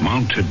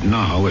 mounted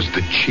now as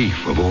the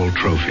chief of all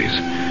trophies.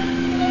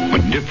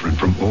 But different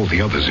from all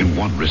the others in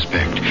one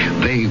respect.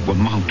 They were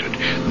mounted.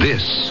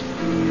 This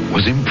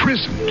was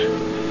imprisoned.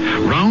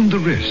 Round the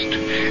wrist,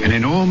 an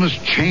enormous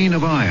chain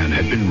of iron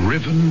had been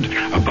rivened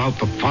about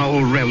the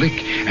foul relic,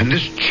 and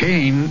this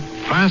chain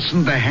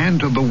fastened the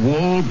hand to the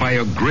wall by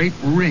a great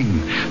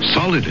ring,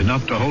 solid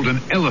enough to hold an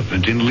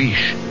elephant in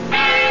leash. Good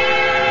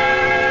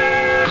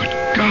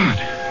God!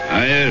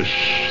 Ah, yes,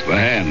 the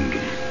hand.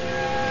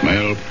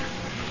 Well,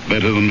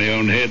 better than my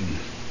own head,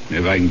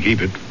 if I can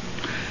keep it.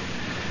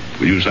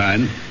 Will you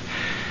sign?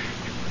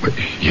 Well,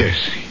 yes,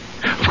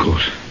 of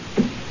course.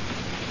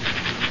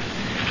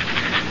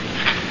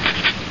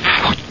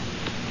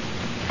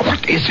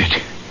 What is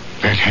it?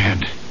 That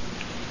hand?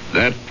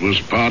 That was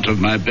part of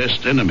my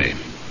best enemy.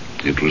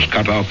 It was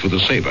cut off with a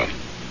saber.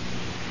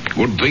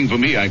 Good thing for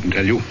me, I can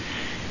tell you.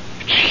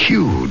 It's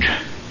huge.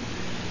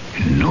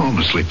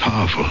 Enormously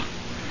powerful.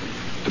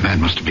 The man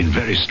must have been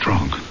very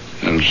strong.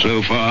 And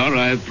so far,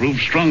 I've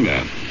proved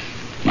stronger.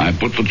 I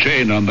put the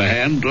chain on the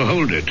hand to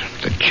hold it.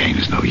 The chain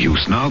is no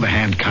use now. The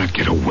hand can't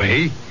get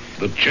away.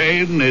 The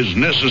chain is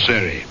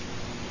necessary.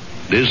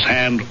 This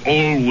hand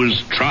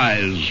always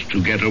tries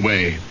to get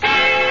away.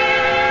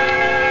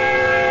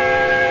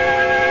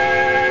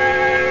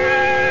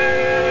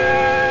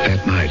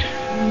 That night,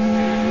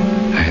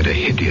 I had a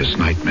hideous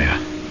nightmare.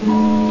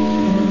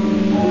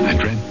 I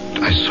dreamt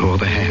I saw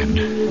the hand,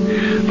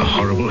 the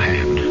horrible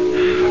hand,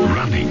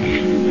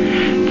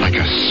 running like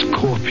a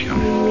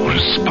scorpion or a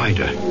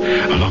spider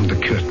along the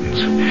curtains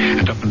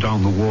and up and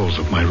down the walls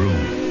of my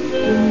room.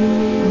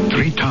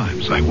 3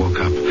 times I woke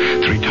up.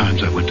 3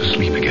 times I went to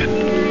sleep again.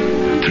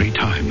 3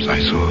 times I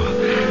saw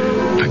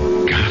the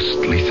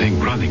ghastly thing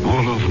running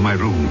all over my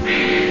room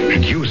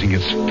and using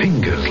its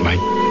fingers like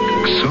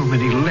so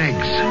many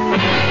legs.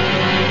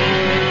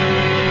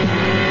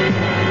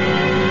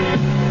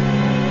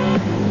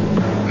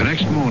 The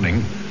next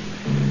morning,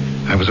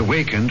 I was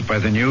awakened by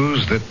the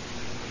news that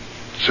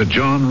Sir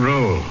John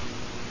Roll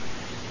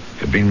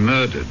had been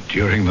murdered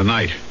during the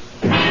night.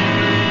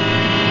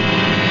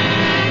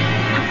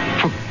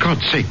 For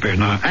God's sake,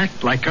 Bernard,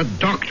 act like a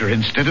doctor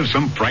instead of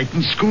some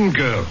frightened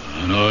schoolgirl.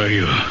 No,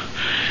 you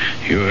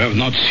have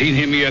not seen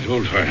him yet,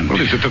 old friend.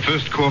 Well, is it the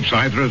first corpse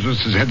either of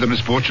us has had the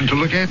misfortune to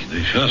look at?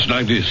 Just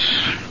like this.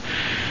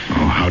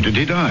 Oh, how did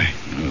he die?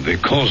 The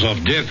cause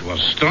of death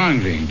was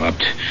strangling,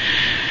 but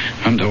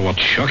under what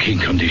shocking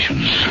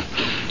conditions.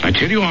 I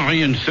tell you,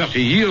 Henri, in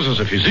 30 years as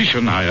a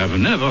physician, I have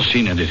never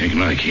seen anything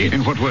like it.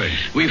 In what way?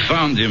 We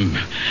found him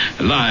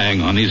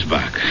lying on his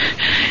back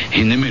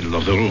in the middle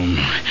of the room.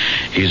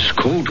 His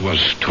coat was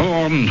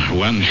torn,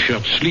 one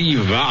shirt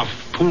sleeve half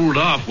pulled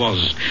off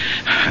was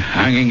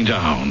hanging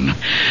down.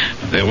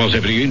 There was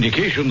every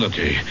indication that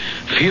a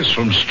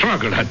fearsome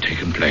struggle had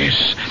taken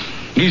place.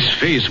 His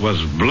face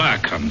was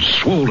black and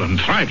swollen,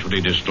 frightfully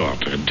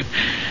distorted.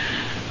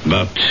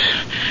 But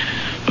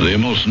the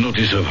most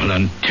noticeable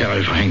and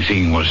terrifying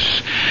thing was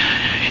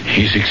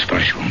his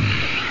expression.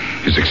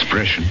 His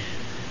expression?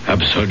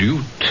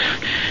 Absolute,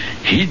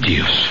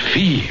 hideous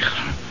fear.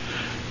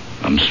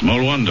 And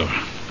small wonder.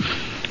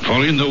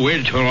 For in the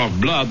welter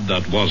of blood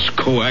that was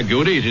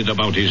coagulated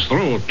about his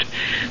throat,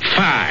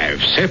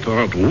 5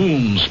 separate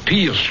wounds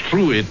pierced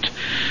through it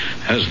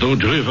as though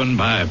driven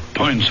by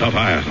points of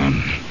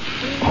iron.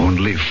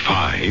 Only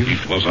 5?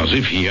 It was as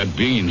if he had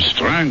been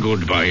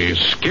strangled by a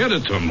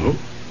skeleton.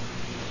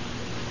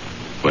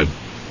 But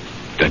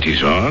that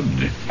is odd.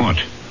 What?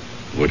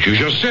 What you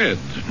just said.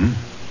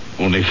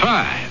 Only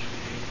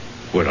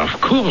 5. Well,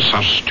 of course,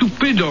 how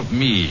stupid of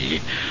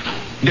me.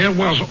 There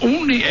was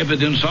only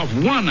evidence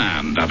of one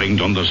hand having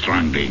done the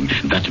strangling.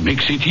 That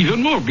makes it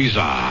even more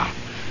bizarre.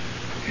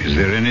 Is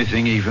there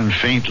anything even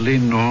faintly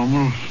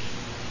normal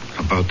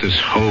about this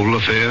whole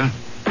affair?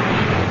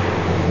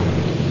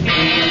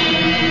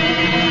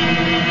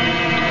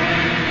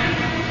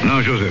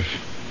 Now, Joseph,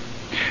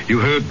 you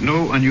heard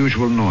no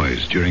unusual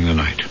noise during the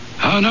night.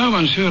 Oh, no,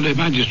 monsieur le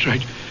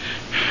magistrate.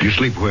 You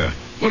sleep where?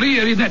 Well,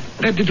 here in that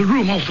little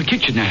room off the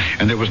kitchen there.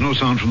 And there was no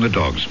sound from the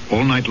dogs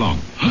all night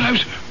long? Oh, no,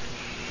 sir.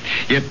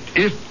 Yet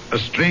if a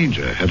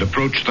stranger had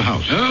approached the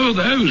house... Oh,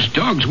 those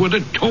dogs would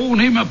have torn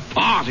him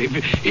apart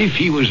if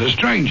he was a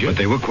stranger. But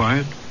they were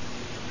quiet?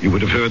 You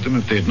would have heard them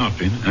if they had not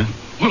been, huh?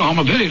 Well, I'm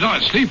a very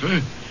light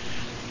sleeper.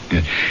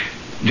 Yeah.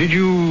 Did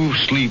you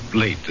sleep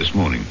late this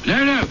morning?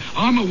 No.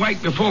 I'm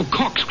awake before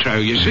cocks crow,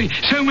 you see.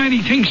 So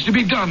many things to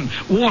be done.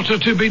 Water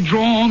to be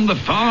drawn, the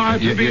fire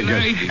to be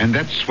laid. Yes. And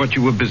that's what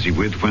you were busy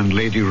with when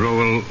Lady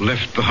Rowell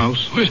left the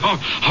house? Well,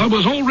 I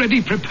was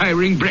already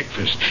preparing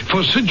breakfast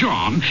for Sir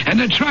John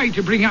and a tray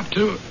to bring up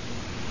to...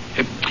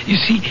 You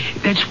see,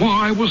 that's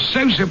why I was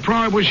so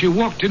surprised when she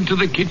walked into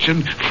the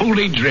kitchen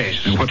fully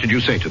dressed. And what did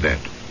you say to that?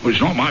 Well, it's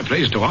not my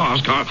place to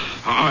ask.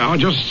 I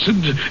just said,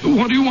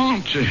 what do you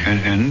want?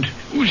 And?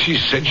 Well, she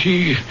said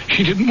she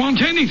didn't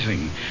want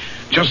anything.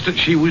 Just that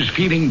she was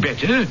feeling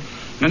better.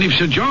 And if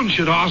Sir John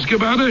should ask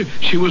about her,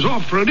 she was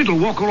off for a little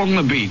walk along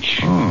the beach.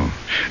 Oh,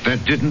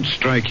 that didn't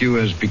strike you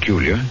as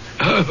peculiar?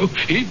 Oh,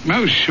 it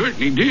most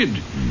certainly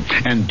did.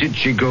 And did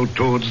she go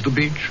towards the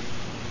beach?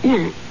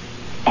 Well,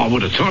 I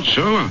would have thought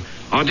so.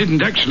 I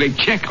didn't actually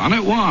check on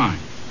it. Why?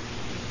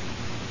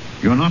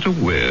 You're not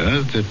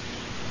aware that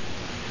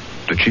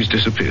she's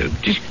disappeared?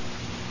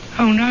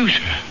 Oh, no,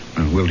 sir.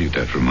 We'll leave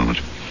that for a moment.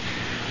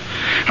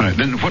 All right,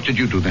 then what did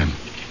you do then?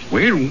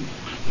 Well,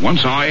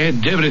 once I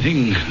had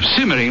everything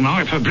simmering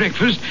like for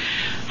breakfast,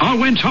 I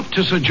went up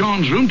to Sir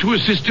John's room to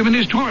assist him in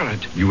his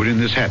toilet. You were in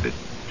this habit?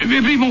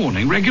 Every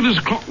morning, regular as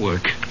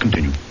clockwork.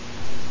 Continue.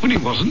 Well, he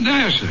wasn't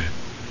there, sir.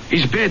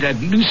 His bed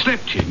hadn't been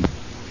slept in.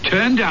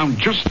 Turned down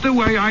just the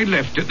way I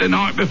left it the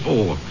night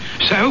before.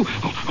 So,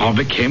 I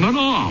became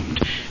alarmed.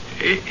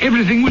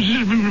 Everything was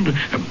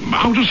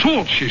out of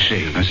sorts, you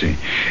see. I see.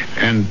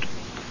 And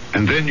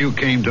then you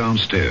came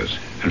downstairs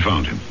and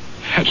found him?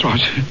 That's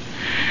right.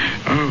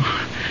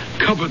 Oh,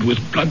 covered with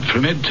blood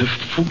from head to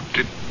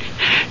foot.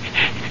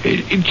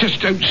 It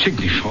just don't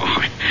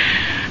signify.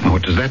 Now,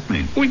 what does that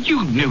mean? Well,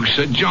 you knew,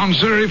 Sir John,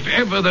 sir, if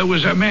ever there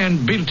was a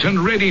man built and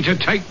ready to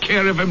take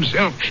care of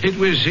himself, it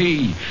was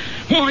he.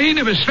 Why, he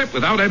never slept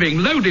without having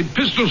loaded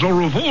pistols or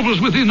revolvers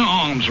within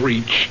arm's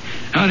reach.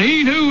 And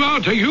he knew how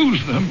to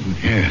use them.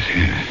 Yes.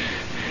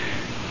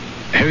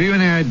 Have you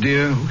any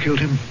idea who killed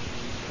him?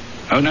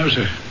 Oh, no,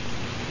 sir.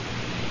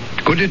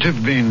 Could it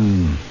have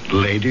been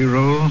Lady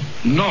Rowell?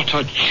 Not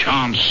a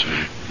chance,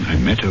 sir. I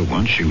met her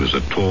once. She was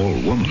a tall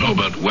woman. Oh,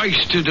 but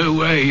wasted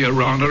away,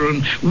 Your Honor,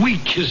 and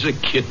weak as a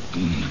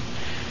kitten.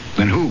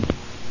 Then who?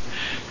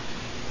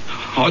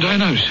 I don't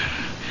know, sir.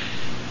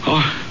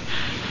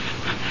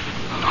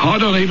 I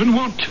don't even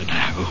want to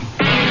know.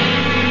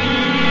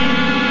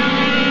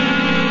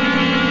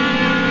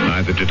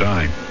 Neither did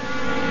I.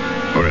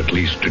 Or at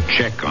least to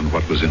check on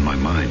what was in my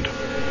mind.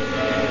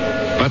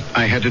 But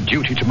I had a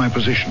duty to my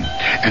position,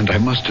 and I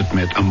must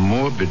admit a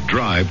morbid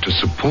drive to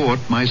support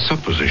my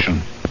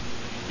supposition.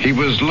 He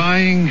was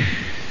lying,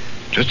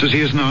 just as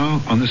he is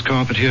now, on this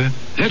carpet here?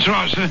 That's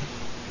right, sir.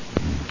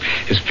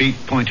 His feet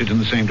pointed in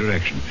the same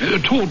direction?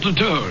 Toward the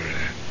door.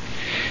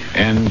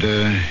 And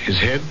his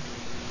head?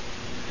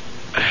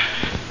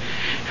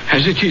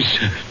 As it is,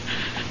 sir.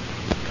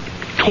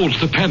 Towards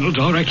the panel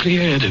directly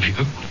ahead of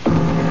you.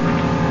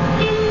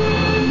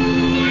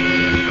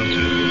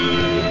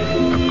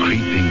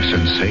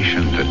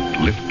 sensation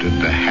that lifted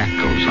the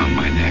hackles on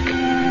my neck.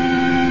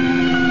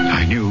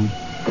 I knew,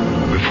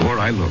 before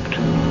I looked,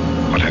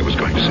 what I was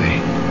going to say.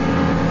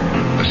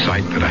 The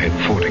sight that I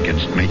had fought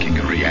against making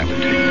a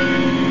reality.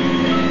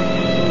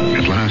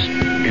 At last,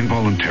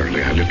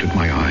 involuntarily, I lifted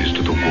my eyes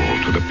to the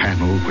wall, to the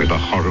panel where the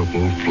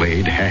horrible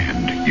flayed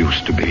hand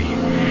used to be.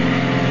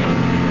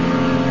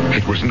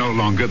 It was no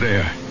longer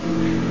there.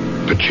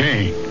 The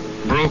chain,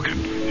 broken,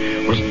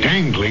 was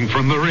dangling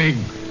from the ring.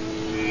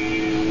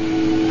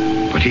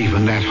 But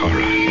even that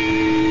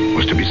horror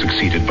was to be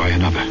succeeded by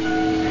another.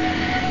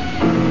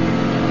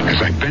 As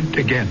I bent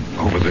again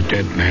over the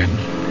dead man,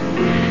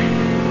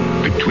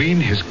 between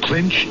his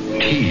clenched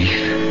teeth,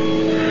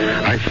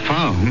 I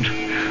found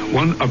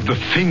one of the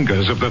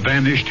fingers of the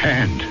vanished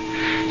hand,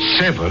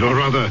 severed or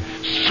rather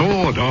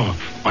sawed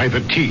off by the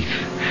teeth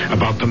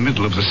about the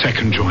middle of the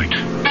second joint.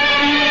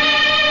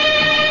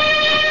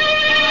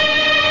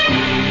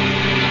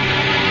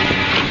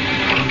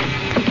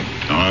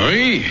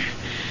 Henri,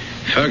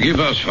 forgive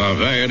us for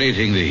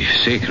violating the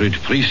sacred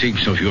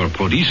precincts of your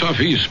police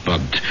office,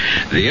 but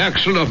the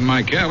axle of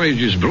my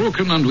carriage is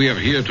broken and we are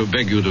here to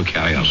beg you to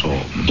carry us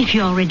home. If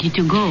you're ready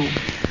to go.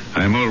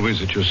 I'm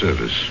always at your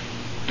service.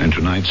 And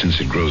tonight,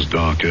 since it grows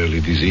dark early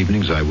these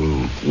evenings, I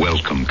will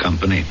welcome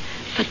company.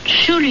 But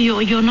surely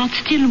you're not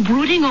still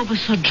brooding over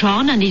Sir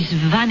John and his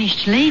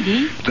vanished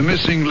lady? The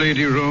missing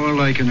Lady Rowell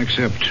I can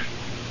accept.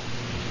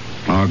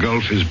 Our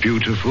Gulf is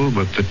beautiful,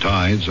 but the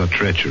tides are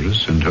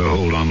treacherous, and her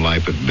hold on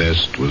life at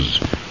best was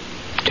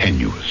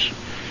tenuous.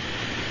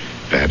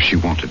 Perhaps she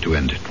wanted to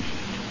end it.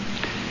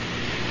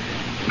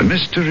 The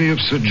mystery of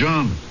Sir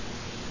John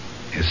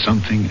is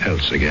something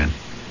else again.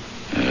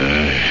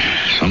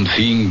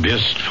 Something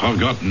best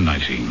forgotten, I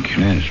think.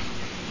 Yes.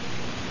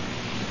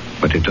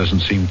 But it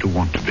doesn't seem to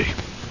want to be.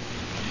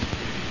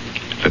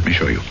 Let me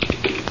show you.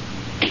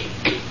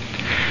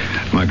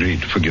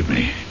 Marguerite, forgive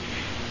me.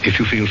 If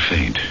you feel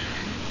faint,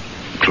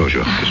 close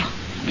your eyes.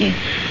 Yes.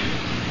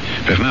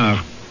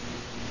 Bernard,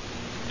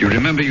 you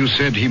remember you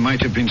said he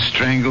might have been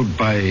strangled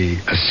by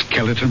a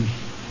skeleton?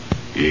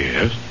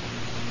 Yes.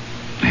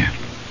 Yeah.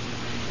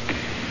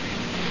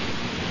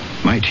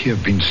 Might he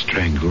have been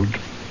strangled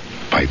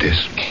by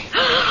this?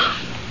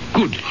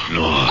 Good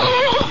Lord.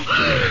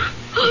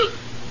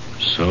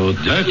 So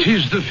that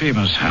is the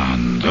famous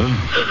hand,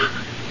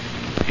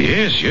 huh?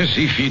 Yes,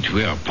 if it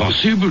were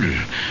possible,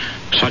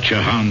 such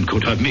a hand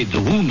could have made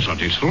the wounds on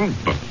his throat,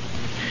 but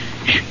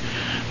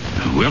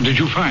where did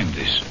you find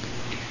this?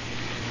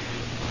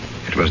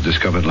 It was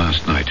discovered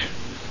last night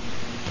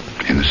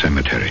in the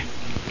cemetery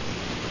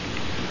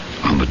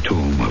on the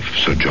tomb of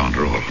Sir John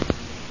Rowell.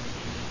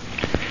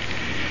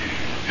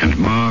 And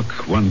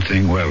mark one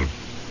thing well.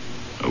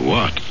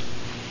 What?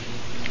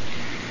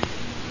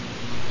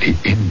 The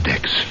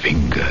index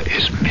finger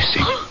is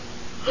missing.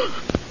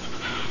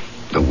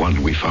 The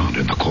one we found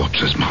in the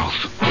corpse's mouth.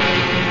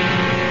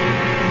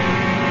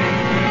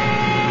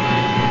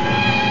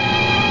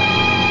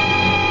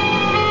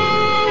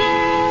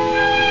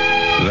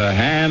 The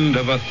hand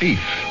of a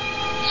thief,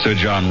 Sir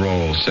John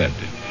Rowell said.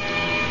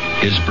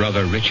 His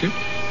brother Richard?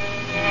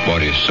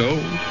 Bought his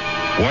soul?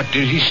 What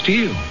did he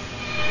steal?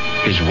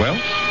 His wealth?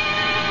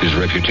 His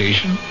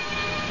reputation?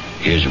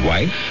 His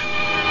wife?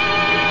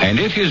 And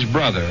if his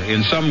brother,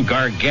 in some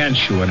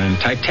gargantuan and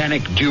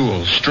titanic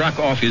duel, struck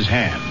off his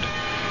hand,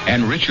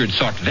 and Richard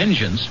sought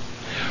vengeance,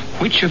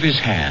 which of his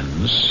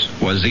hands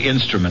was the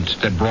instrument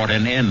that brought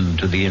an end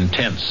to the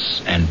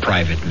intense and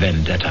private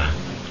vendetta?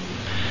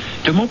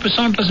 De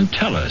Maupassant doesn't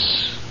tell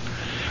us.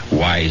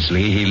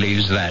 Wisely, he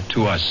leaves that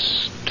to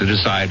us to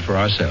decide for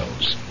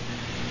ourselves.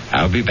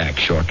 I'll be back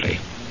shortly.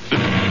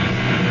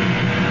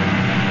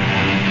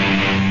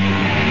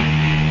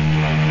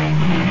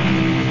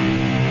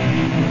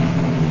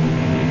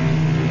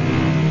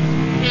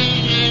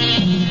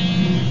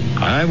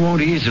 I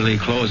won't easily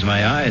close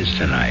my eyes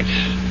tonight,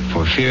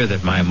 for fear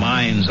that my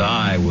mind's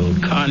eye will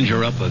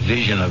conjure up a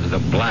vision of the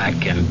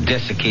black and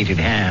desiccated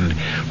hand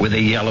with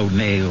the yellow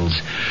nails,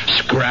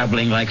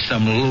 scrabbling like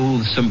some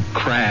loathsome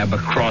crab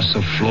across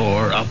the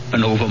floor, up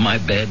and over my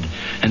bed,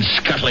 and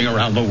scuttling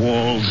around the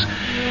walls.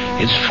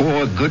 Its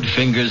four good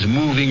fingers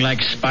moving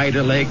like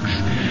spider legs,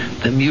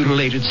 the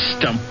mutilated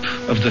stump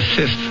of the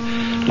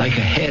fifth like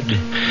a head.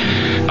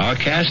 Our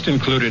cast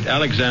included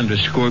Alexander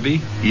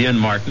Scorby, Ian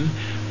Martin,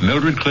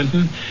 Mildred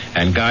Clinton,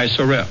 and Guy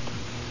Sorrell.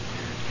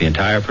 The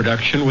entire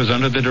production was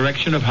under the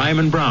direction of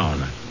Hyman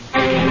Brown.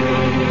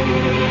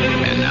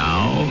 And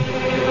now,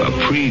 a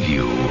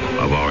preview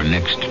of our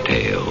next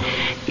tale.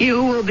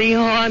 You will be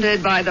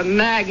haunted by the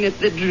magnet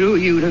that drew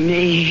you to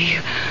me.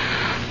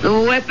 The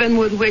weapon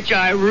with which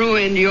I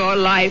ruined your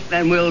life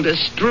and will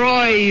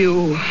destroy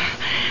you.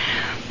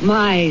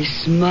 My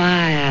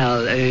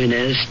smile,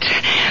 Ernest.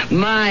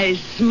 My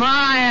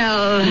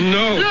smile.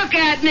 No. Look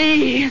at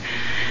me.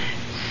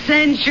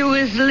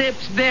 Sensuous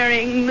lips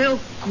bearing milk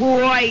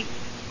white,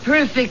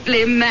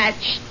 perfectly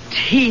matched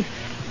teeth.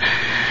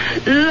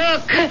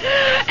 Look. Here,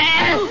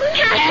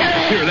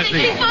 let me.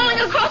 She's falling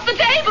across the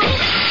table.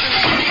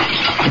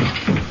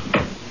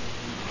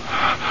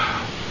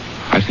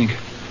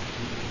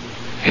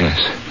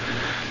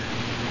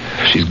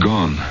 Yes. She's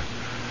gone.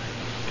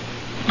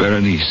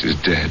 Berenice is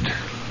dead.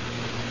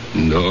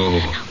 No.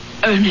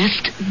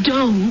 Ernest,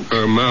 don't.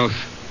 Her mouth.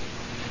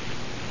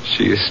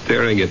 She is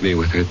staring at me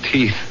with her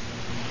teeth.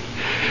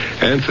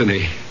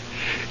 Anthony,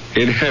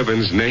 in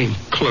heaven's name,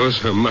 close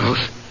her mouth.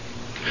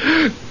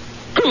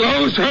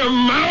 Close her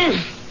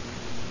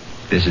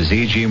mouth! This is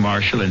E.G.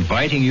 Marshall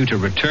inviting you to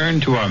return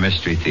to our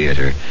Mystery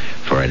Theater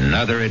for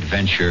another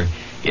adventure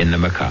in the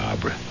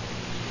macabre.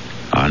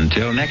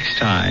 Until next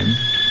time,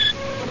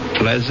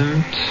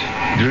 pleasant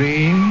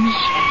dreams.